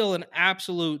guy is still an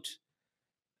absolute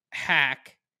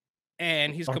hack,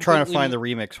 and he's. I'm trying to find the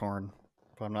remix horn.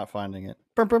 I'm not finding it.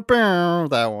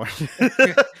 That one.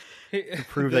 To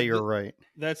prove that you're right.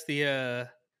 That's the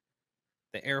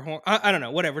air horn. I don't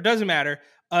know. Whatever. Doesn't matter.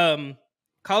 Colin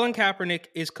Kaepernick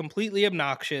is completely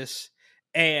obnoxious,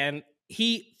 and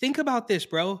think about this,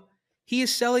 bro. He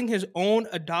is selling his own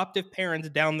adoptive parents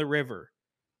down the river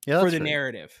for the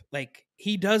narrative. Like,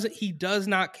 he does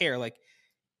not care. Like,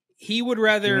 he would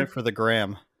rather doing it for the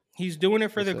gram. He's doing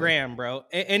it for the gram, bro.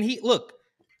 And look.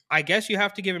 I guess you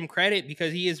have to give him credit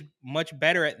because he is much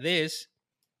better at this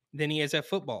than he is at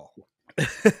football.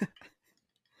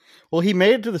 Well, he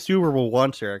made it to the Super Bowl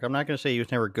once, Eric. I'm not going to say he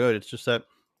was never good. It's just that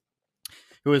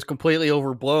it was completely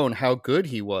overblown how good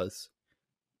he was.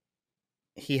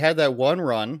 He had that one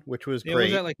run, which was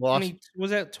great.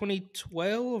 Was that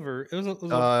 2012 or it was?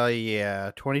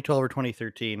 2012 or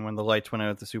 2013 when the lights went out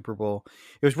at the Super Bowl.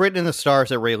 It was written in the stars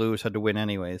that Ray Lewis had to win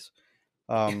anyways.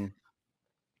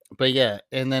 But yeah,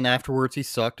 and then afterwards he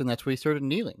sucked, and that's when he started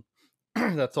kneeling.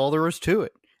 That's all there was to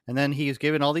it. And then he was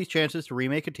given all these chances to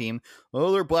remake a team.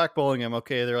 Oh, they're blackballing him.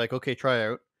 Okay, they're like, okay, try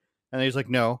out. And he's like,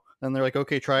 no. And they're like,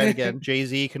 okay, try it again.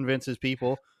 Jay-Z convinces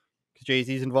people because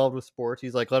Jay-Z's involved with sports.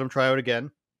 He's like, let him try out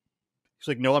again. He's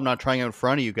like, no, I'm not trying out in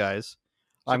front of you guys.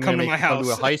 So I'm going to make you come to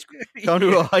a high school,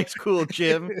 to a high school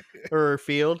gym or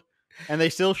field. And they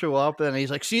still show up. And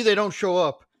he's like, see, they don't show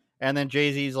up. And then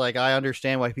Jay-Z's like, I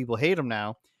understand why people hate him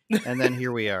now. And then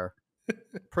here we are.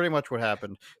 Pretty much what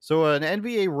happened. So an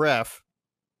NBA ref,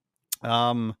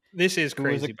 this is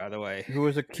crazy, by the way, who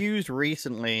was accused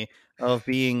recently of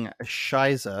being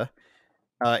Shiza.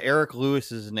 Eric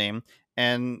Lewis is his name,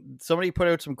 and somebody put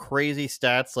out some crazy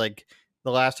stats, like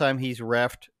the last time he's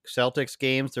reffed Celtics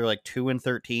games, they're like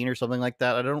 2-13 or something like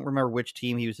that. I don't remember which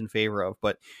team he was in favor of,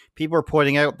 but people are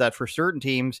pointing out that for certain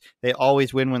teams, they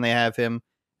always win when they have him,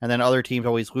 and then other teams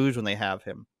always lose when they have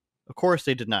him. Of course,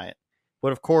 they deny it.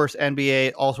 But of course,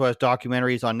 NBA also has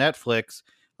documentaries on Netflix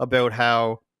about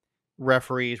how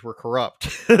referees were corrupt.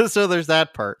 So there's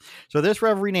that part. So this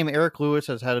referee named Eric Lewis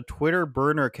has had a Twitter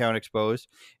burner account exposed.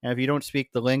 And if you don't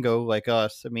speak the lingo like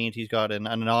us, it means he's got an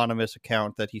anonymous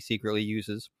account that he secretly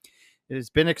uses. It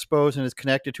has been exposed and is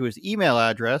connected to his email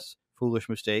address. Foolish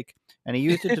mistake. And he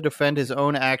used it to defend his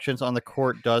own actions on the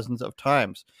court dozens of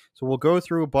times. So we'll go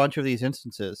through a bunch of these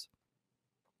instances.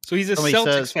 So he's a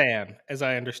Celtics fan, as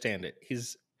I understand it.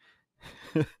 He's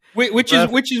which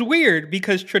is weird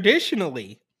because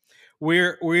traditionally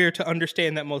we're to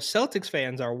understand that most Celtics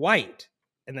fans are white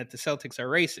and that the Celtics are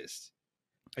racist.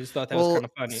 I just thought that was kind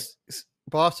of funny.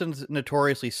 Boston's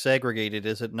notoriously segregated,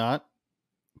 is it not?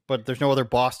 But there's no other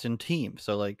Boston team,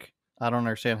 so like I don't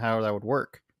understand how that would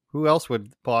work. Who else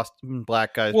would Boston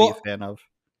black guys be a fan of?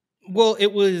 Well,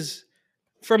 it was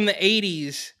from the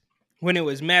 80s when it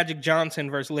was Magic Johnson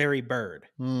versus Larry Bird.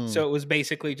 So it was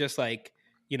basically just like,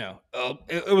 you know,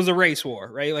 it was a race war,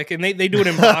 right? Like, and they do it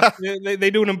in boxing.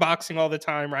 they do it in boxing all the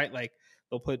time, right? Like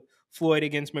they'll put Floyd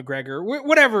against McGregor,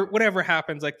 whatever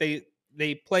happens. Like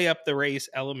they play up the race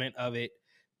element of it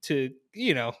to,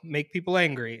 you know, make people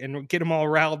angry and get them all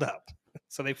riled up.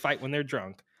 So they fight when they're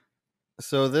drunk.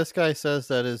 So this guy says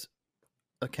that his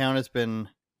account has been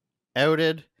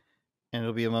outed and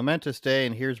it'll be a momentous day.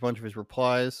 And here's a bunch of his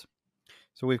replies.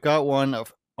 So we've got one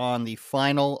on the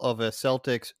final of a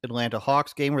Celtics Atlanta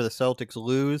Hawks game where the Celtics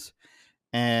lose.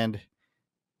 And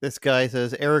this guy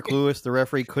says, Eric Lewis, the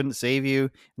referee, couldn't save you.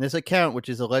 And this account, which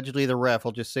is allegedly the ref,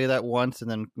 I'll just say that once and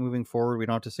then moving forward, we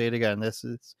don't have to say it again. This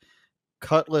is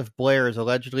Cutliff Blair is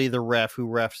allegedly the ref who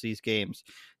refs these games.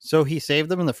 So he saved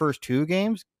them in the first 2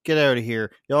 games? Get out of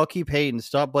here. Y'all keep hating.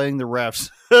 Stop blaming the refs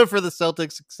for the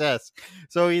Celtics' success.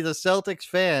 So he's a Celtics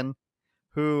fan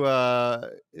who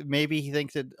maybe he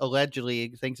allegedly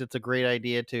thinks it's a great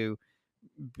idea to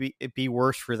be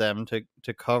worse for them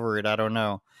to cover it. I don't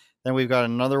know. Then we've got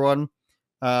another one.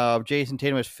 Jason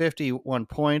Tatum has 51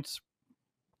 points.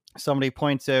 Somebody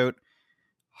points out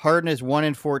Harden is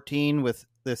 1-14 with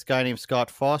this guy named Scott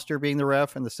Foster being the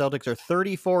ref, and the Celtics are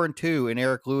 34-2 in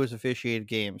Eric Lewis officiated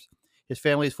games. His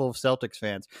family is full of Celtics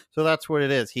fans. So that's what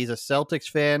it is. He's a Celtics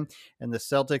fan, and the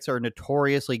Celtics are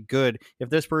notoriously good.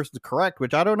 If this person's correct,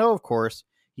 which I don't know, of course,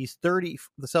 the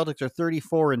Celtics are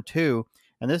 34-2,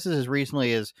 and this is as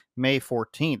recently as May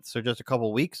 14th, so just a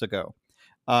couple weeks ago.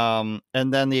 And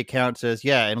then the account says,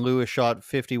 yeah, and Lewis shot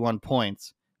 51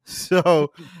 points.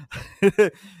 So,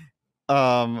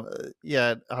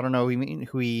 yeah, I don't know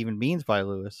who he even means by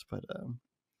Lewis, but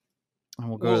and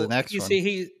we'll go to the next one. You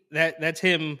see, that's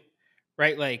him.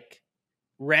 Right, like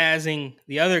razzing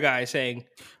the other guy, saying,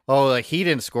 "Oh, like he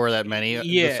didn't score that many.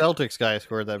 Yeah. The Celtics guy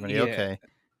scored that many." Yeah. Okay.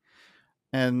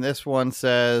 And this one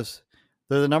says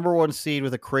they're the number 1 seed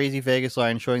with a crazy Vegas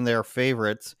line showing they are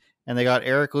favorites, and they got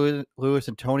Eric Lewis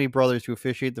and Tony Brothers to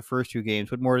officiate the first 2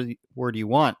 games. What more do you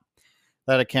want?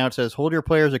 That account says, "Hold your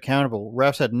players accountable.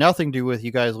 Refs had nothing to do with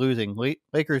you guys losing.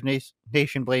 Lakers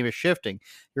nation blame is shifting."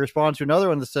 He responds to another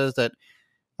one that says that.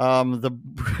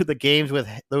 The games with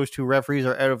those 2 referees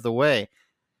are out of the way.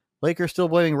 Lakers still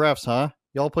blaming refs, huh?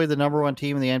 Y'all played the number 1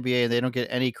 team in the NBA and they don't get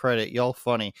any credit. Y'all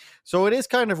funny. So it is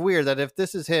kind of weird that if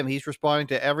this is him, he's responding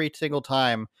to every single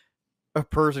time a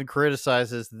person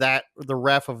criticizes the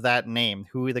ref of that name,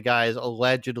 who the guy is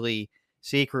allegedly,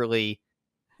 secretly,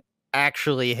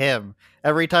 actually him.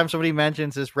 Every time somebody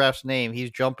mentions this ref's name, he's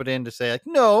jumping in to say, like,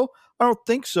 no, I don't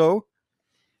think so.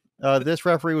 This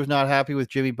referee was not happy with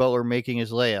Jimmy Butler making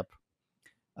his layup.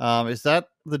 Is that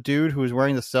the dude who was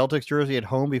wearing the Celtics jersey at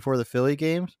home before the Philly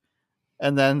games?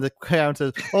 And then the account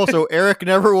says, also, Eric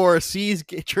never wore a C's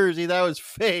jersey. That was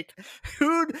fake.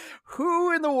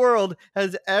 Who in the world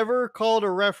has ever called a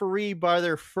referee by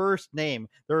their first name?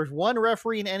 There's one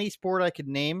referee in any sport I could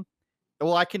name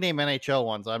Well, I can name NHL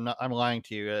ones. I'm lying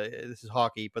to you. This is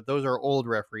hockey, but those are old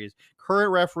referees.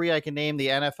 Current referee, I can name the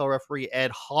NFL referee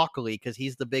Ed Hockley because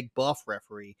he's the big buff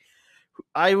referee.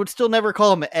 I would still never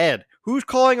call him Ed. Who's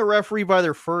calling a referee by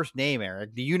their first name,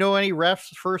 Eric? Do you know any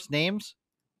refs' first names?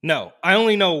 No, I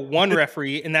only know one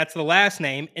referee, and that's the last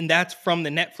name, and that's from the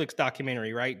Netflix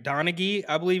documentary, right? Donaghy,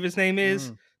 I believe his name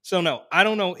is. So no, I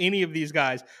don't know any of these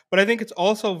guys, but I think it's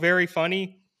also very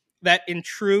funny that in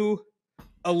true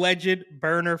alleged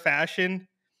burner fashion,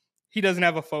 he doesn't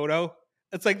have a photo.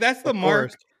 It's like that's the Of mark.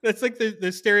 course. That's like the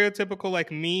stereotypical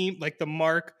like meme, like the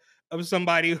mark of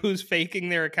somebody who's faking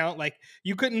their account. Like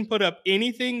you couldn't put up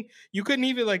anything. You couldn't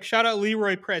even like shout out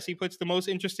Leroy Press. He puts the most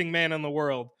interesting man in the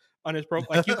world on his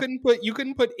profile. Like you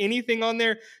couldn't put anything on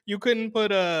there. You couldn't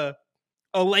put a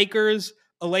Lakers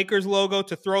logo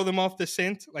to throw them off the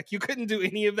scent. Like you couldn't do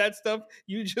any of that stuff.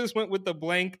 You just went with the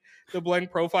blank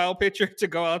profile picture to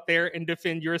go out there and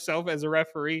defend yourself as a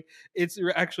referee. It's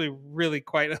actually really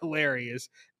quite hilarious.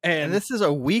 And this is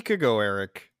a week ago,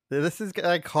 Eric. This is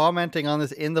guy commenting on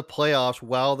this in the playoffs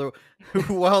while the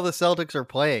Celtics are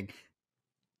playing.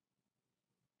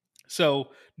 So,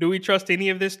 do we trust any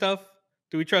of this stuff?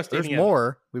 Do we trust There's any more.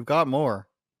 of it? We've got more.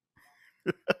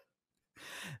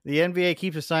 The NBA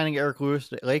keeps assigning Eric Lewis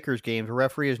to Lakers games. A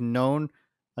referee is a known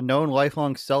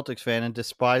lifelong Celtics fan and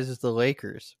despises the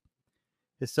Lakers.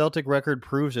 His Celtic record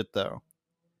proves it, though.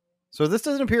 So this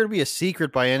doesn't appear to be a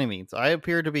secret by any means. I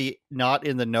appear to be not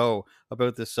in the know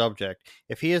about this subject.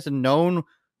 If he is a known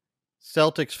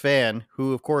Celtics fan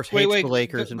who, of course, hates the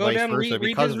Lakers and vice versa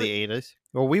because of the 80s,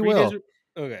 well, we will.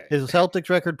 Okay. His Celtics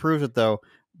record proves it, though.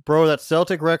 Bro, that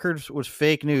Celtic record was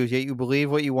fake news, yet you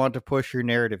believe what you want to push your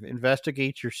narrative.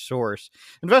 Investigate your source.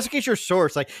 Investigate your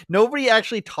source. Like, nobody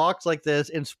actually talks like this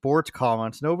in sports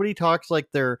comments. Nobody talks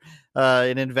like they're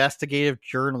an investigative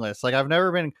journalist. Like, I've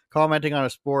never been commenting on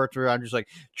a sport where I'm just like,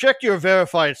 check your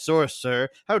verified source, sir.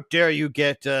 How dare you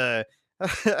get Jamario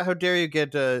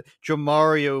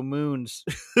Moon's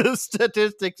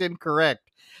statistics incorrect?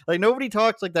 Like, nobody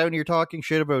talks like that when you're talking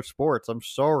shit about sports. I'm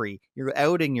sorry. You're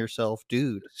outing yourself,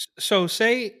 dude. So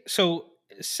say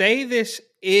this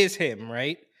is him,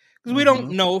 right? Because we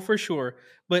don't know for sure.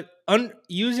 But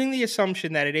using the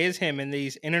assumption that it is him and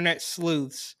these internet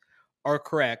sleuths are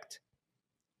correct,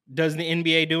 does the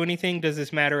NBA do anything? Does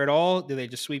this matter at all? Do they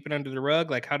just sweep it under the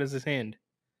rug? Like, how does this end?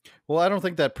 Well, I don't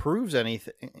think that proves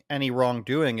any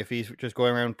wrongdoing if he's just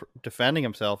going around defending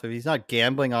himself. If he's not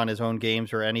gambling on his own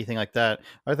games or anything like that,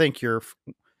 I think it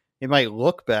might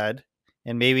look bad,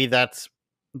 and maybe that's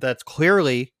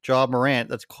clearly Ja Morant.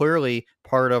 That's clearly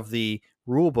part of the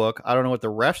rule book. I don't know what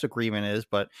the refs agreement is,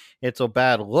 but it's a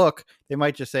bad look. They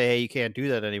might just say, "Hey, you can't do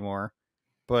that anymore."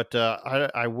 But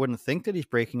I wouldn't think that he's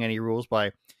breaking any rules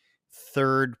by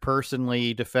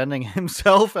third-personally defending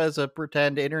himself as a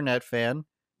pretend internet fan.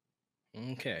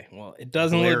 Okay, well, it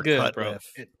doesn't look good, bro.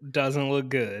 It doesn't look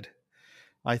good.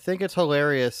 I think it's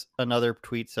hilarious. Another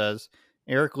tweet says,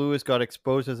 Eric Lewis got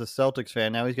exposed as a Celtics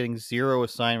fan. Now he's getting 0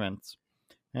 assignments.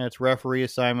 And it's referee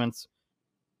assignments.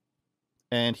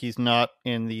 And he's not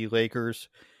in the Lakers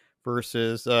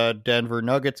versus Denver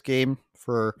Nuggets game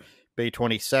for May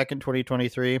 22nd,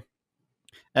 2023.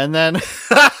 And then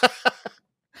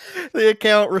the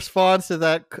account responds to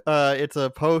that. It's a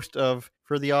post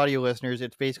for the audio listeners,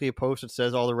 it's basically a post that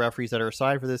says all the referees that are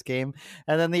assigned for this game.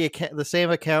 And then the same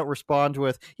account responds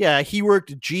with, yeah, he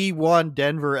worked G1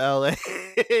 Denver, LA.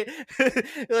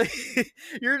 Like,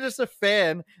 you're just a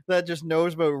fan that just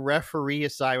knows about referee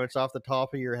assignments off the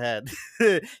top of your head.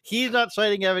 He's not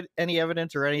citing any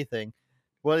evidence or anything.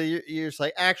 Well, you're just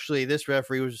like, actually, this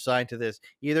referee was assigned to this.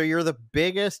 Either you're the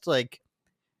biggest, like,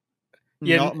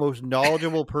 most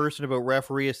knowledgeable person about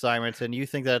referee assignments, and you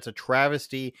think that it's a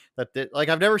travesty like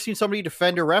I've never seen somebody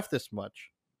defend a ref this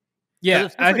much. Yeah,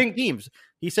 I think teams.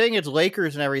 He's saying it's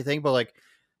Lakers and everything, but like,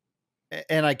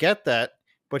 and I get that,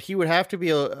 but he would have to be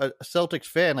a Celtics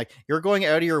fan. Like, you're going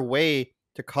out of your way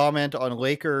to comment on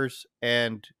Lakers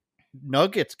and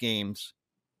Nuggets games.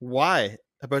 Why?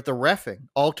 About the reffing,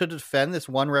 all to defend this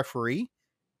one referee?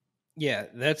 Yeah,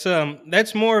 that's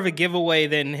more of a giveaway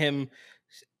than him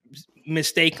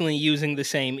mistakenly using the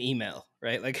same email,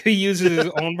 right? Like, he uses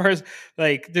his own person.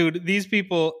 Like, dude, these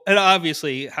people, and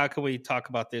obviously, how can we talk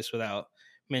about this without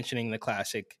mentioning the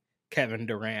classic Kevin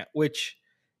Durant, which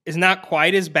is not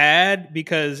quite as bad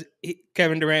because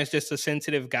Kevin Durant's just a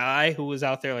sensitive guy who was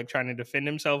out there like trying to defend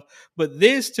himself. But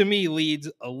this to me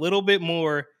leads a little bit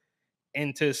more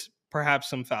into perhaps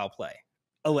some foul play,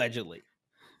 allegedly.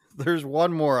 There's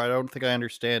one more. I don't think I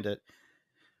understand it.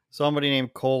 Somebody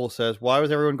named Cole says, why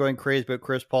was everyone going crazy about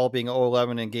Chris Paul being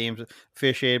 0-11 in games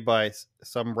officiated by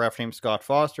some ref named Scott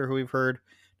Foster, who we've heard?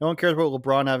 No one cares about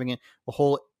LeBron having a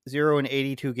whole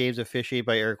 0-82 games officiated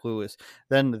by Eric Lewis.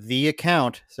 Then the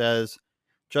account says,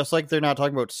 just like they're not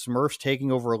talking about Smurfs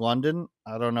taking over London.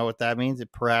 I don't know what that means.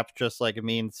 It perhaps just like it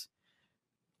means,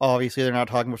 obviously, they're not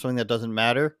talking about something that doesn't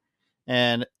matter.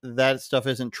 And that stuff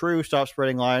isn't true. Stop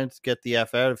spreading lies. Get the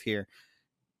F out of here.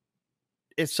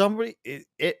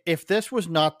 If this was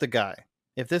not the guy,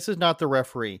 if this is not the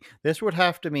referee, this would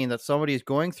have to mean that somebody is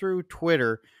going through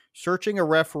Twitter, searching a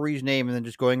referee's name, and then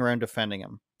just going around defending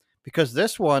him. Because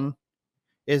this one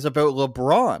is about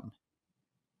LeBron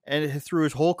and through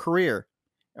his whole career.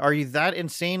 Are you that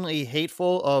insanely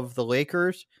hateful of the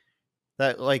Lakers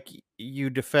that like you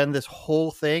defend this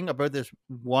whole thing about this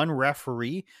one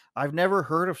referee? I've never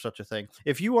heard of such a thing.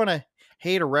 If you want to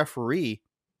hate a referee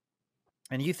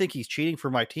and you think he's cheating for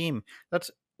my team,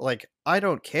 that's like, I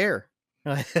don't care.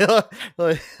 Like,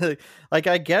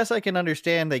 I guess I can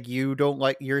understand that you don't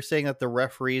like, you're saying that the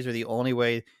referees are the only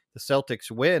way the Celtics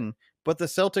win, but the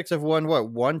Celtics have won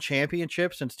one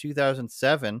championship since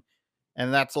 2007,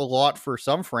 and that's a lot for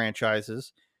some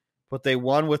franchises. But they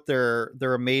won with their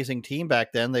amazing team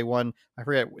back then. They won, I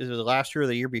forget, is it last year or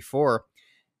the year before?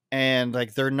 And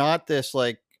like, they're not this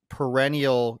like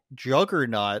perennial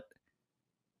juggernaut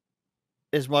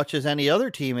as much as any other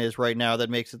team is right now that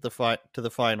makes it to the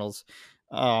finals.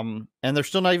 And they're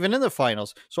still not even in the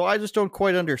finals. So I just don't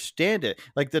quite understand it.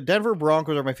 Like, the Denver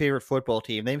Broncos are my favorite football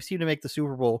team. They seem to make the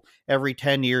Super Bowl every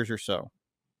 10 years or so.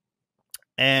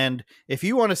 And if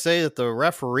you want to say that the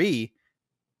referee,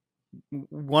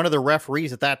 one of the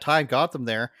referees at that time got them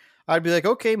there, I'd be like,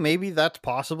 okay, maybe that's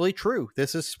possibly true.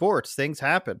 This is sports. Things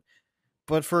happen.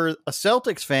 But for a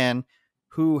Celtics fan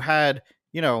who had,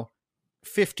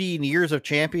 15 years of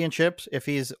championships,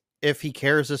 if he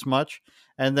cares this much,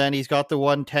 and then he's got the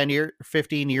one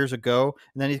 15 years ago,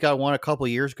 and then he's got one a couple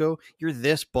years ago, you're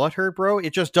this butthurt, bro.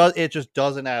 It just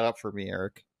doesn't add up for me,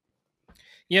 Eric.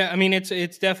 Yeah, I mean,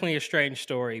 it's definitely a strange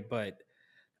story, but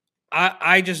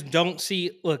I just don't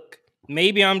see. Look,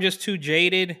 maybe I'm just too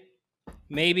jaded.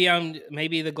 Maybe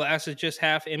the glass is just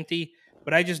half empty,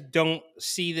 but I just don't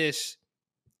see this.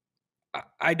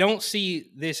 I don't see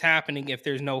this happening if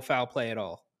there's no foul play at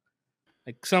all.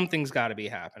 Like, something's got to be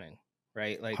happening,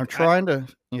 right? Like, I'm trying to.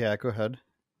 Yeah, go ahead.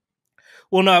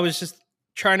 Well, no, I was just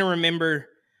trying to remember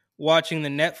watching the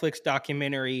Netflix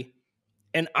documentary,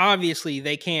 and obviously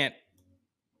they can't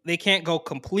go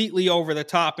completely over the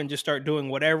top and just start doing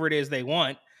whatever it is they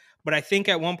want. But I think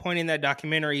at one point in that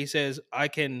documentary, he says, I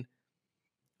can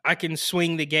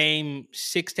swing the game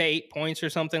 6 to 8 points or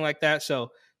something like that.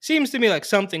 So seems to me like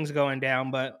something's going down,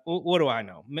 but what do I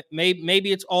know?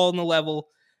 Maybe it's all in the level.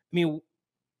 I mean,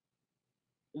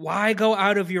 why go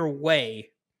out of your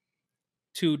way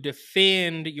to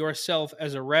defend yourself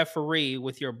as a referee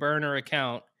with your burner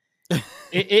account?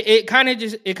 It kind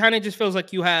of just feels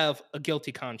like you have a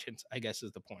guilty conscience, I guess,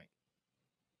 is the point.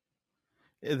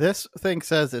 This thing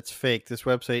says it's fake. This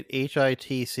website,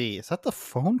 HITC. Is that the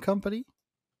phone company?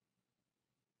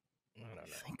 I don't know. I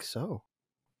think so.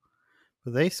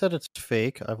 But they said it's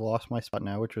fake. I've lost my spot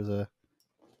now, which was a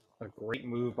great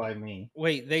move by me.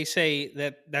 Wait, they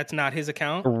say that's not his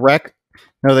account?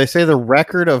 No, they say the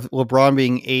record of LeBron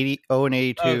being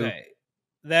 0-82 okay.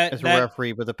 as a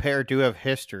referee, but the pair do have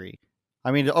history.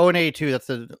 I mean, 0-82, that's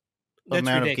the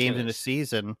amount ridiculous. Of games in a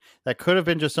season. That could have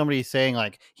been just somebody saying,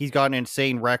 like, he's got an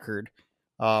insane record.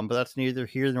 But that's neither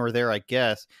here nor there, I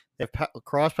guess. They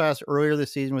cross-passed earlier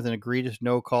this season with an egregious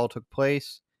no call took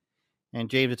place. And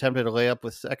James attempted a layup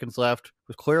with seconds left.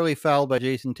 Was clearly fouled by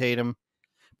Jason Tatum.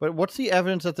 But what's the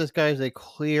evidence that this guy is a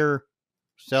clear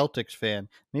Celtics fan?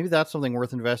 Maybe that's something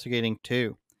worth investigating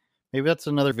too. Maybe that's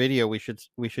another video we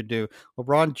should do.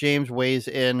 LeBron James weighs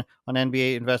in on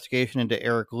NBA investigation into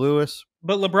Eric Lewis.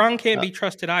 But LeBron can't be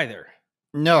trusted either.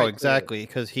 No, exactly,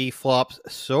 because he flops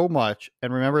so much.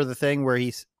 And remember the thing where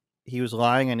he was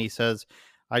lying and he says,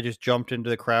 I just jumped into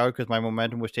the crowd because my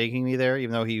momentum was taking me there,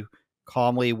 even though he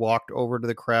calmly walked over to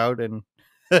the crowd and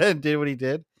did what he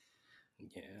did.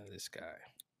 Yeah, this guy.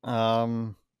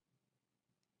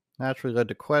 Naturally led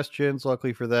to questions.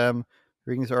 Luckily for them,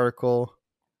 reading this article.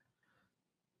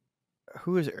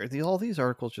 Who is it? All these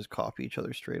articles just copy each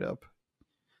other straight up.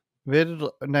 Mid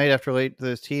night after late,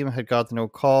 this team had got the no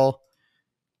call.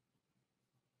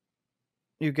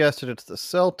 You guessed it, it's the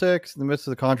Celtics. In the midst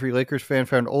of the country, Lakers fan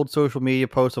found old social media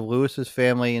posts of Lewis's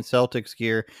family in Celtics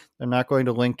gear. I'm not going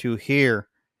to link to here.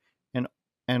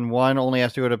 And one only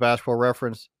has to go to Basketball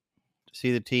Reference to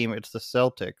see the team. It's the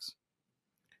Celtics.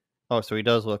 Oh, so he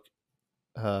does link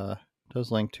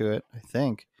to it, I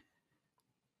think.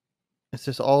 Is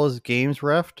this all his games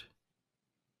refed?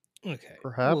 Okay.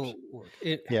 Perhaps. Well, look,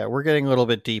 Yeah, we're getting a little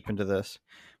bit deep into this.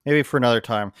 Maybe for another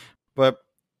time. But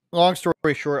long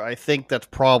story short, I think that's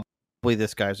probably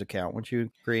this guy's account. Would you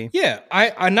agree? Yeah,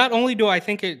 I not only do I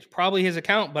think it's probably his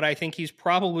account, but I think he's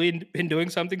probably been doing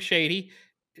something shady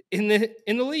in the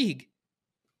league.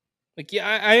 Like, yeah,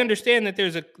 I understand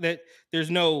that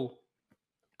there's no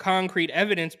concrete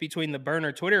evidence between the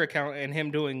burner Twitter account and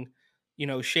him doing,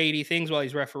 shady things while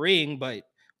he's refereeing, but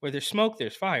where there's smoke,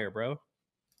 there's fire, bro.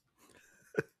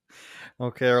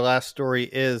 Okay, our last story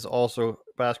is also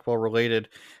basketball related.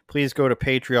 Please go to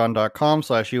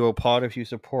patreon.com/UOPod if you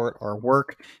support our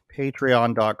work.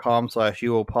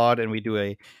 Patreon.com/UOPod, and we do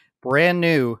a brand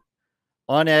new,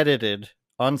 unedited,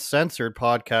 uncensored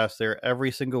podcast there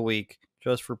every single week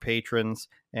just for patrons.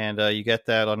 And you get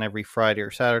that on every Friday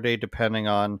or Saturday, depending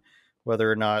on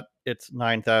whether or not it's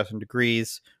 9,000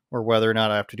 degrees or whether or not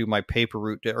I have to do my paper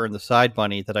route to earn the side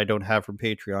money that I don't have from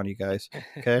Patreon, you guys.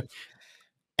 Okay.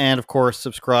 And of course,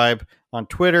 subscribe on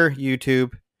Twitter,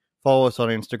 YouTube, follow us on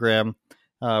Instagram,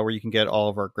 where you can get all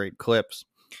of our great clips.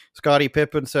 Scottie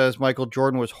Pippen says Michael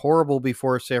Jordan was horrible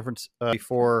before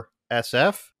before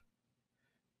SF.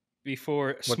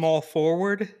 Before small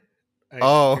forward.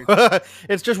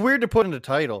 It's just weird to put in the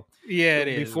title. Yeah, it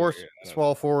is. Before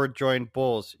small forward joined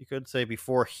Bulls. You could say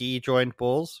before he joined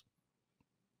Bulls.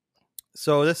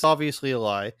 So this is obviously a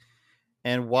lie.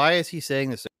 And why is he saying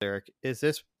this, Eric? Is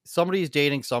this somebody's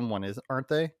dating someone? Aren't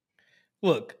they?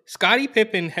 Look, Scottie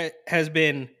Pippen has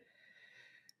been.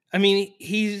 I mean,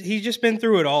 he's just been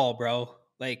through it all, bro.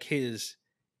 Like his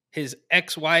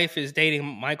ex-wife is dating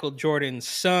Michael Jordan's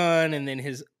son, and then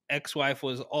his ex-wife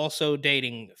was also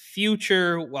dating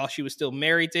Future while she was still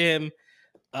married to him.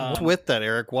 What's with that,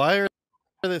 Eric? Why are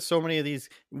there so many of these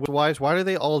wives? Why do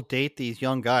they all date these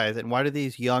young guys, and why do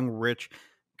these young rich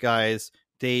guys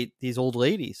date these old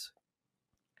ladies?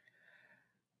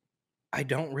 I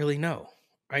don't really know.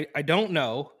 I don't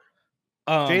know.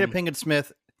 Jada Pinkett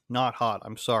Smith, not hot.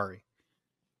 I'm sorry.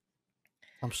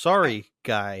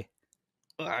 Guy.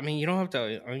 I mean, you don't have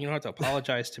to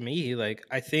apologize to me. Like,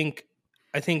 I think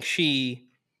she,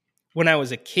 when I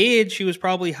was a kid, she was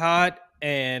probably hot,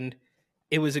 and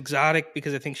it was exotic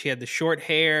because I think she had the short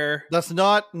hair.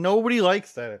 Nobody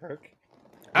likes that, Eric.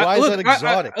 Why is that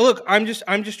exotic? Look, I'm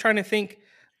just trying to think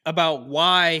about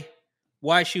why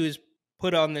she was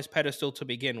put on this pedestal to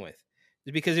begin with.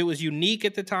 Because it was unique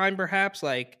at the time, perhaps.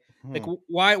 Like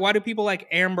why do people like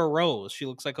Amber Rose? She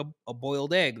looks like a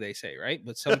boiled egg, they say, right?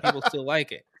 But some people still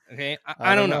like it. Okay,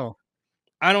 I don't know.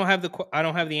 I don't have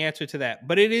the answer to that.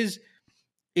 But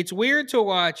it's weird to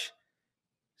watch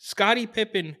Scottie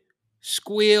Pippen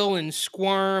squeal and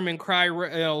squirm and cry.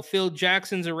 Phil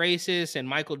Jackson's a racist and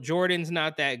Michael Jordan's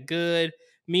not that good.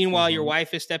 Meanwhile, your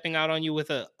wife is stepping out on you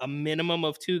with a minimum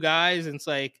of 2 guys, and it's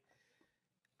like,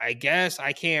 I guess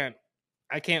I can't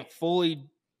fully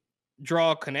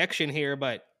draw a connection here,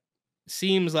 but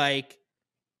seems like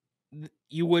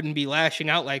you wouldn't be lashing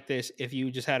out like this if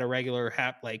you just had a regular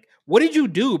hap. Like, what did you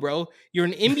do, bro? You're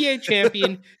an NBA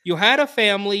champion. You had a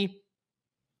family.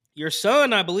 Your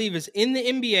son, I believe, is in the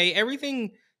NBA.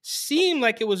 Everything seemed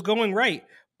like it was going right.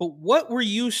 But what were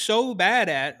you so bad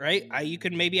at, right? You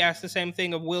could maybe ask the same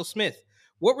thing of Will Smith.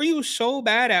 What were you so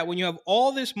bad at when you have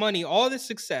all this money, all this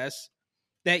success,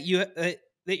 that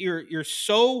you're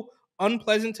so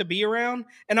unpleasant to be around?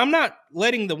 And I'm not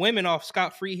letting the women off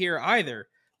scot-free here either,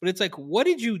 but it's like, what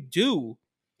did you do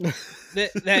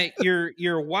that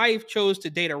your wife chose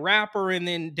to date a rapper and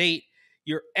then date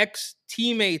your ex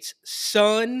teammate's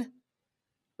son,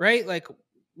 right? Like,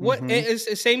 what is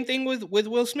the same thing with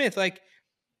Will Smith? Like,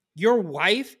 your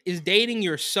wife is dating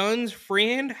your son's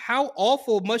friend. How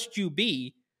awful must you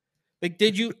be? Like,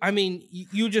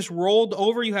 you just rolled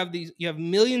over. You have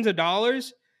millions of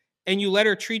dollars, and you let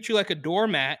her treat you like a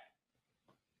doormat.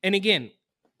 And again,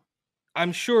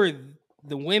 I'm sure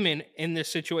the women in this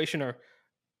situation are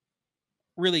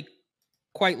really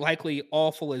quite likely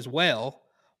awful as well.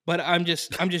 But I'm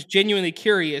just genuinely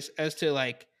curious as to,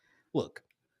 like, look,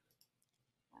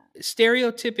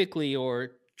 stereotypically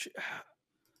or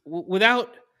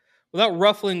without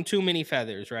ruffling too many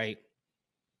feathers, right?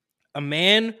 A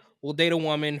man will date a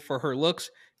woman for her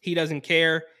looks. He doesn't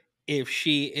care if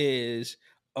she is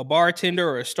a bartender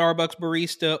or a Starbucks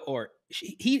barista, or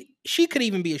she could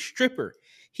even be a stripper.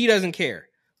 He doesn't care.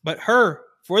 But her,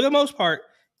 for the most part,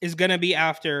 is going to be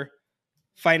after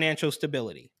financial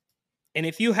stability. And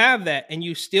if you have that and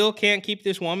you still can't keep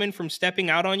this woman from stepping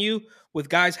out on you with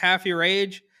guys half your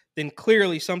age, then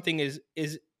clearly something is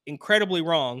incredibly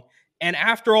wrong. And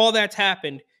after all that's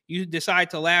happened, you decide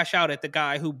to lash out at the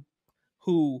guy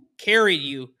who carried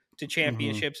you to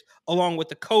championships, along with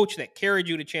the coach that carried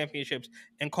you to championships,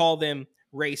 and call them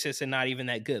racist and not even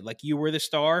that good. Like, you were the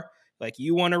star. Like,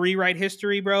 you want to rewrite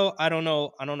history, bro? I don't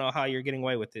know how you're getting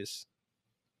away with this.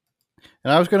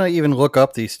 And I was going to even look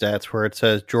up these stats where it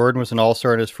says Jordan was an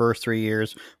all-star in his first 3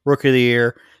 years, rookie of the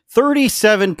year,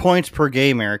 37 points per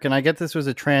game, Eric. And I get this was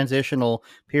a transitional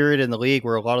period in the league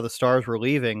where a lot of the stars were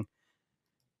leaving,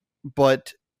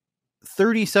 but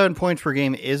 37 points per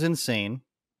game is insane.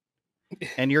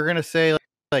 And you're going to say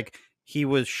like he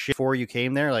was shit before you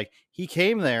came there? Like, he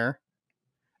came there,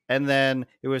 and then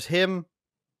it was him,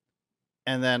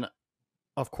 and then,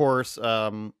 of course,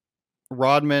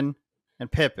 Rodman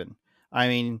and Pippen. I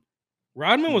mean,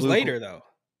 Rodman was later, though.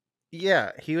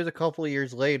 Yeah, he was a couple of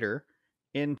years later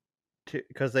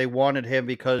because they wanted him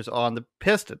because on the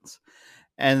Pistons.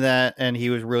 And he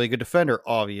was a really good defender,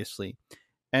 obviously.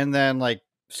 And then, like,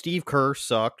 Steve Kerr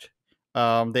sucked.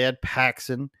 They had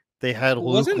Paxson. They had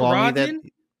Luke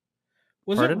Longley.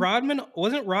 Wasn't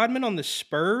Rodman on the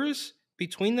Spurs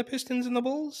between the Pistons and the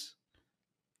Bulls?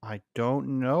 I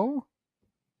don't know.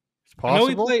 It's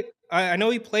possible. I know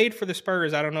he played for the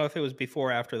Spurs. I don't know if it was before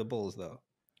or after the Bulls, though.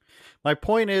 My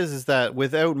point is that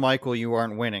without Michael, you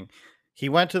aren't winning. He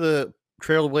went to the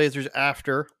Trailblazers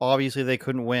after. Obviously, they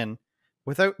couldn't win.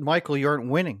 Without Michael, you aren't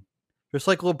winning. Just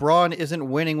like LeBron isn't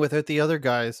winning without the other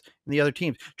guys and the other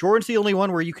teams. Jordan's the only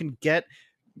one where you can get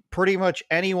pretty much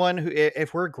anyone who,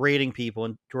 if we're grading people,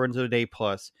 and Jordan's an A+,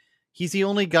 he's the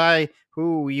only guy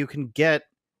who you can get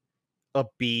a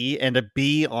B and a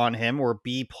B on him, or a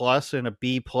B+ and a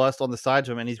B+ on the sides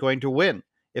of him, and he's going to win.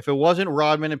 If it wasn't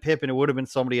Rodman and Pippen, it would have been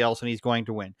somebody else, and he's going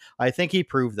to win. I think he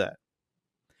proved that.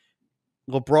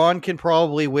 LeBron can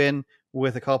probably win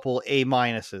with a couple A-,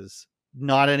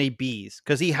 not any Bs,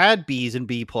 because he had Bs and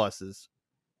B+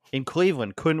 in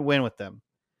Cleveland, couldn't win with them.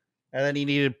 And then he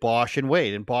needed Bosh and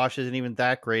Wade, and Bosh isn't even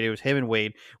that great. It was him and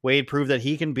Wade. Wade proved that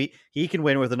he can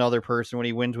win with another person when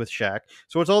he wins with Shaq.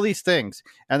 So it's all these things.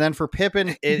 And then for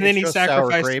Pippen, and then he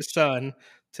sacrificed his son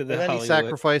to the Hollywood. And then he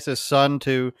sacrificed his son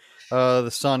to the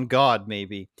sun god,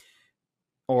 maybe,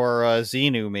 or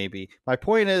Xenu, maybe. My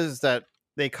point is that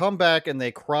they come back and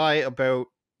they cry about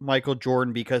Michael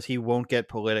Jordan because he won't get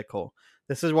political.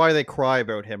 This is why they cry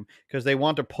about him, because they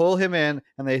want to pull him in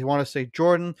and they want to say,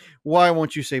 Jordan, why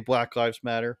won't you say Black Lives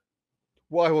Matter?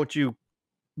 Why won't you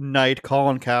knight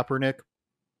Colin Kaepernick?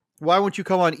 Why won't you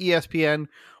come on ESPN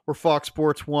or Fox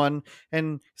Sports 1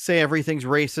 and say everything's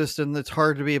racist and it's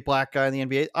hard to be a black guy in the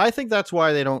NBA? I think that's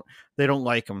why they don't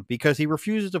like him, because he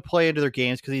refuses to play into their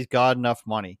games because he's got enough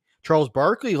money. Charles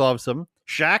Barkley loves him.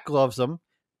 Shaq loves him.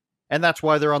 And that's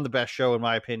why they're on the best show, in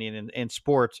my opinion, in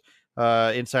sports.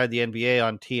 Inside the NBA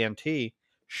on TNT.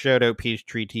 Shout out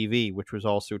Peachtree TV, which was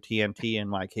also TNT in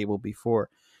my cable before.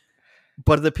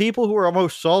 But the people who are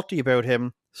most salty about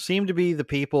him seem to be the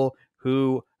people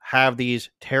who have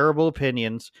these terrible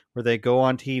opinions where they go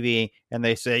on TV and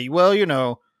they say, well, you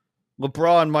know,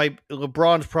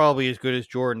 LeBron's probably as good as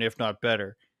Jordan, if not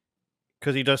better,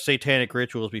 because he does satanic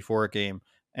rituals before a game,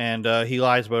 and he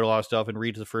lies about a lot of stuff and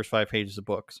reads the first 5 pages of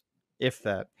books. If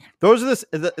that. Those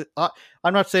are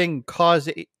I'm not saying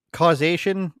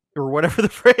causation or whatever the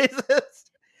phrase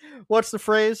is. What's the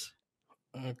phrase?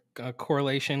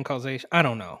 Correlation, causation. I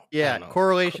don't know. Yeah,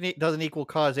 correlation doesn't equal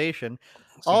causation.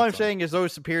 All I'm saying is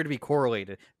those appear to be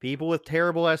correlated. People with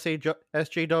terrible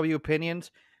SJW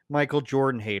opinions, Michael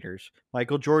Jordan haters.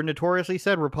 Michael Jordan notoriously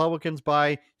said Republicans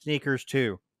buy sneakers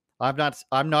too.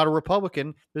 I'm not a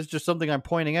Republican. This is just something I'm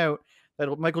pointing out,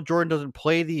 that Michael Jordan doesn't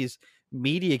play these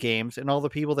media games, and all the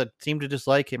people that seem to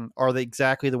dislike him are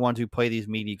exactly the ones who play these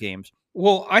media games.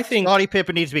 Well, I think Scottie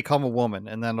Pippen needs to become a woman,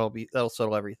 and then that'll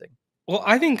settle everything. Well,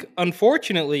 I think,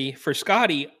 unfortunately for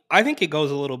Scottie, I think it goes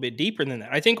a little bit deeper than that.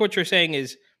 I think what you're saying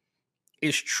is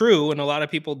true, and a lot of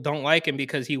people don't like him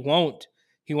because he won't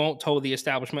toe the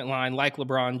establishment line like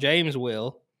LeBron James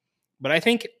will. But I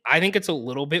think it's a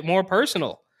little bit more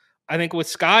personal. I think with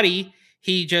Scottie,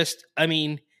 he's just,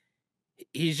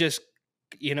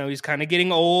 he's kind of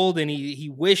getting old, and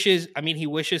he wishes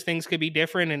things could be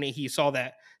different. And he saw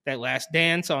that Last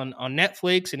Dance on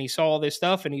Netflix, and he saw all this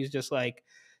stuff, and he's just like,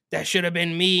 that should have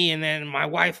been me. And then my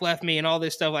wife left me and all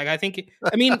this stuff. Like,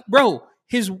 bro,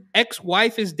 his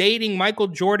ex-wife is dating Michael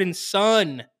Jordan's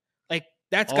son. Like,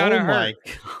 that's gotta hurt.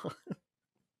 God.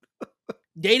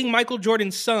 Dating Michael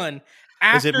Jordan's son.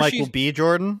 Is it Michael B.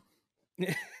 Jordan?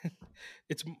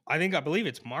 I believe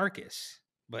it's Marcus,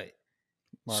 but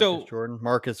Jordan,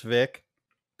 Marcus Vick.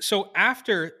 So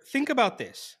think about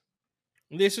this.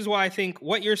 This is why I think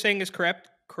what you're saying is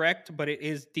correct, but it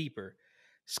is deeper.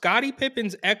 Scottie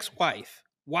Pippen's ex-wife,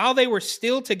 while they were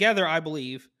still together, I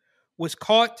believe, was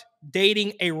caught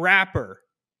dating a rapper.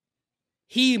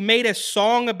 He made a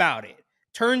song about it.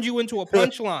 Turned you into a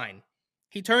punchline.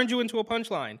 He turned you into a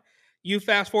punchline. You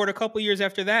fast forward a couple years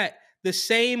after that, the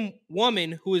same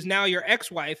woman who is now your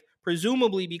ex-wife,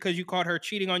 presumably because you caught her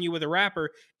cheating on you with a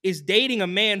rapper, is dating a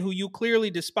man who you clearly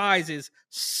despise's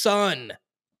son.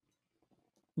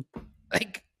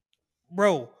 Like,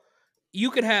 bro, you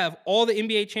could have all the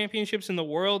NBA championships in the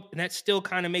world, and that still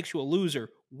kind of makes you a loser.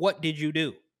 What did you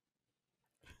do?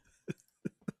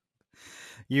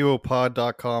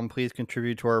 UOPod.com. Please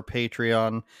contribute to our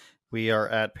Patreon. We are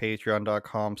at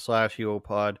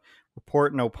patreon.com/UOPod.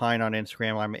 Report and opine on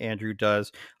Instagram. I'm Andrew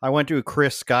Does. I went to a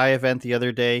Chris Sky event the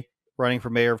other day, running for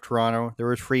mayor of Toronto. There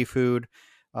was free food.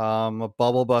 A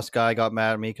bubble bus guy got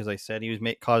mad at me because I said he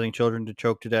was causing children to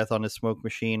choke to death on his smoke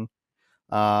machine.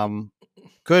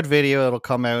 Good video. It'll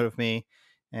come out of me.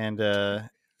 And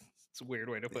it's a weird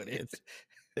way to put it.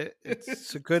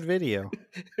 It's a good video.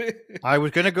 I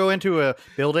was going to go into a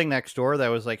building next door that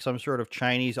was like some sort of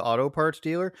Chinese auto parts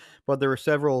dealer, but there were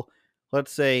several,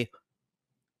 let's say,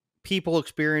 people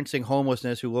experiencing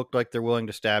homelessness who looked like they're willing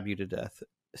to stab you to death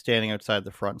standing outside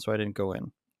the front, so I didn't go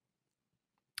in.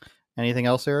 Anything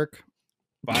else, Eric?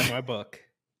 Buy my book.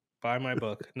 Buy my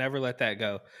book. Never let that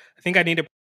go. I think I need to...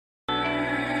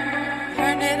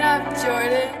 Turn it up,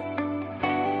 Jordan.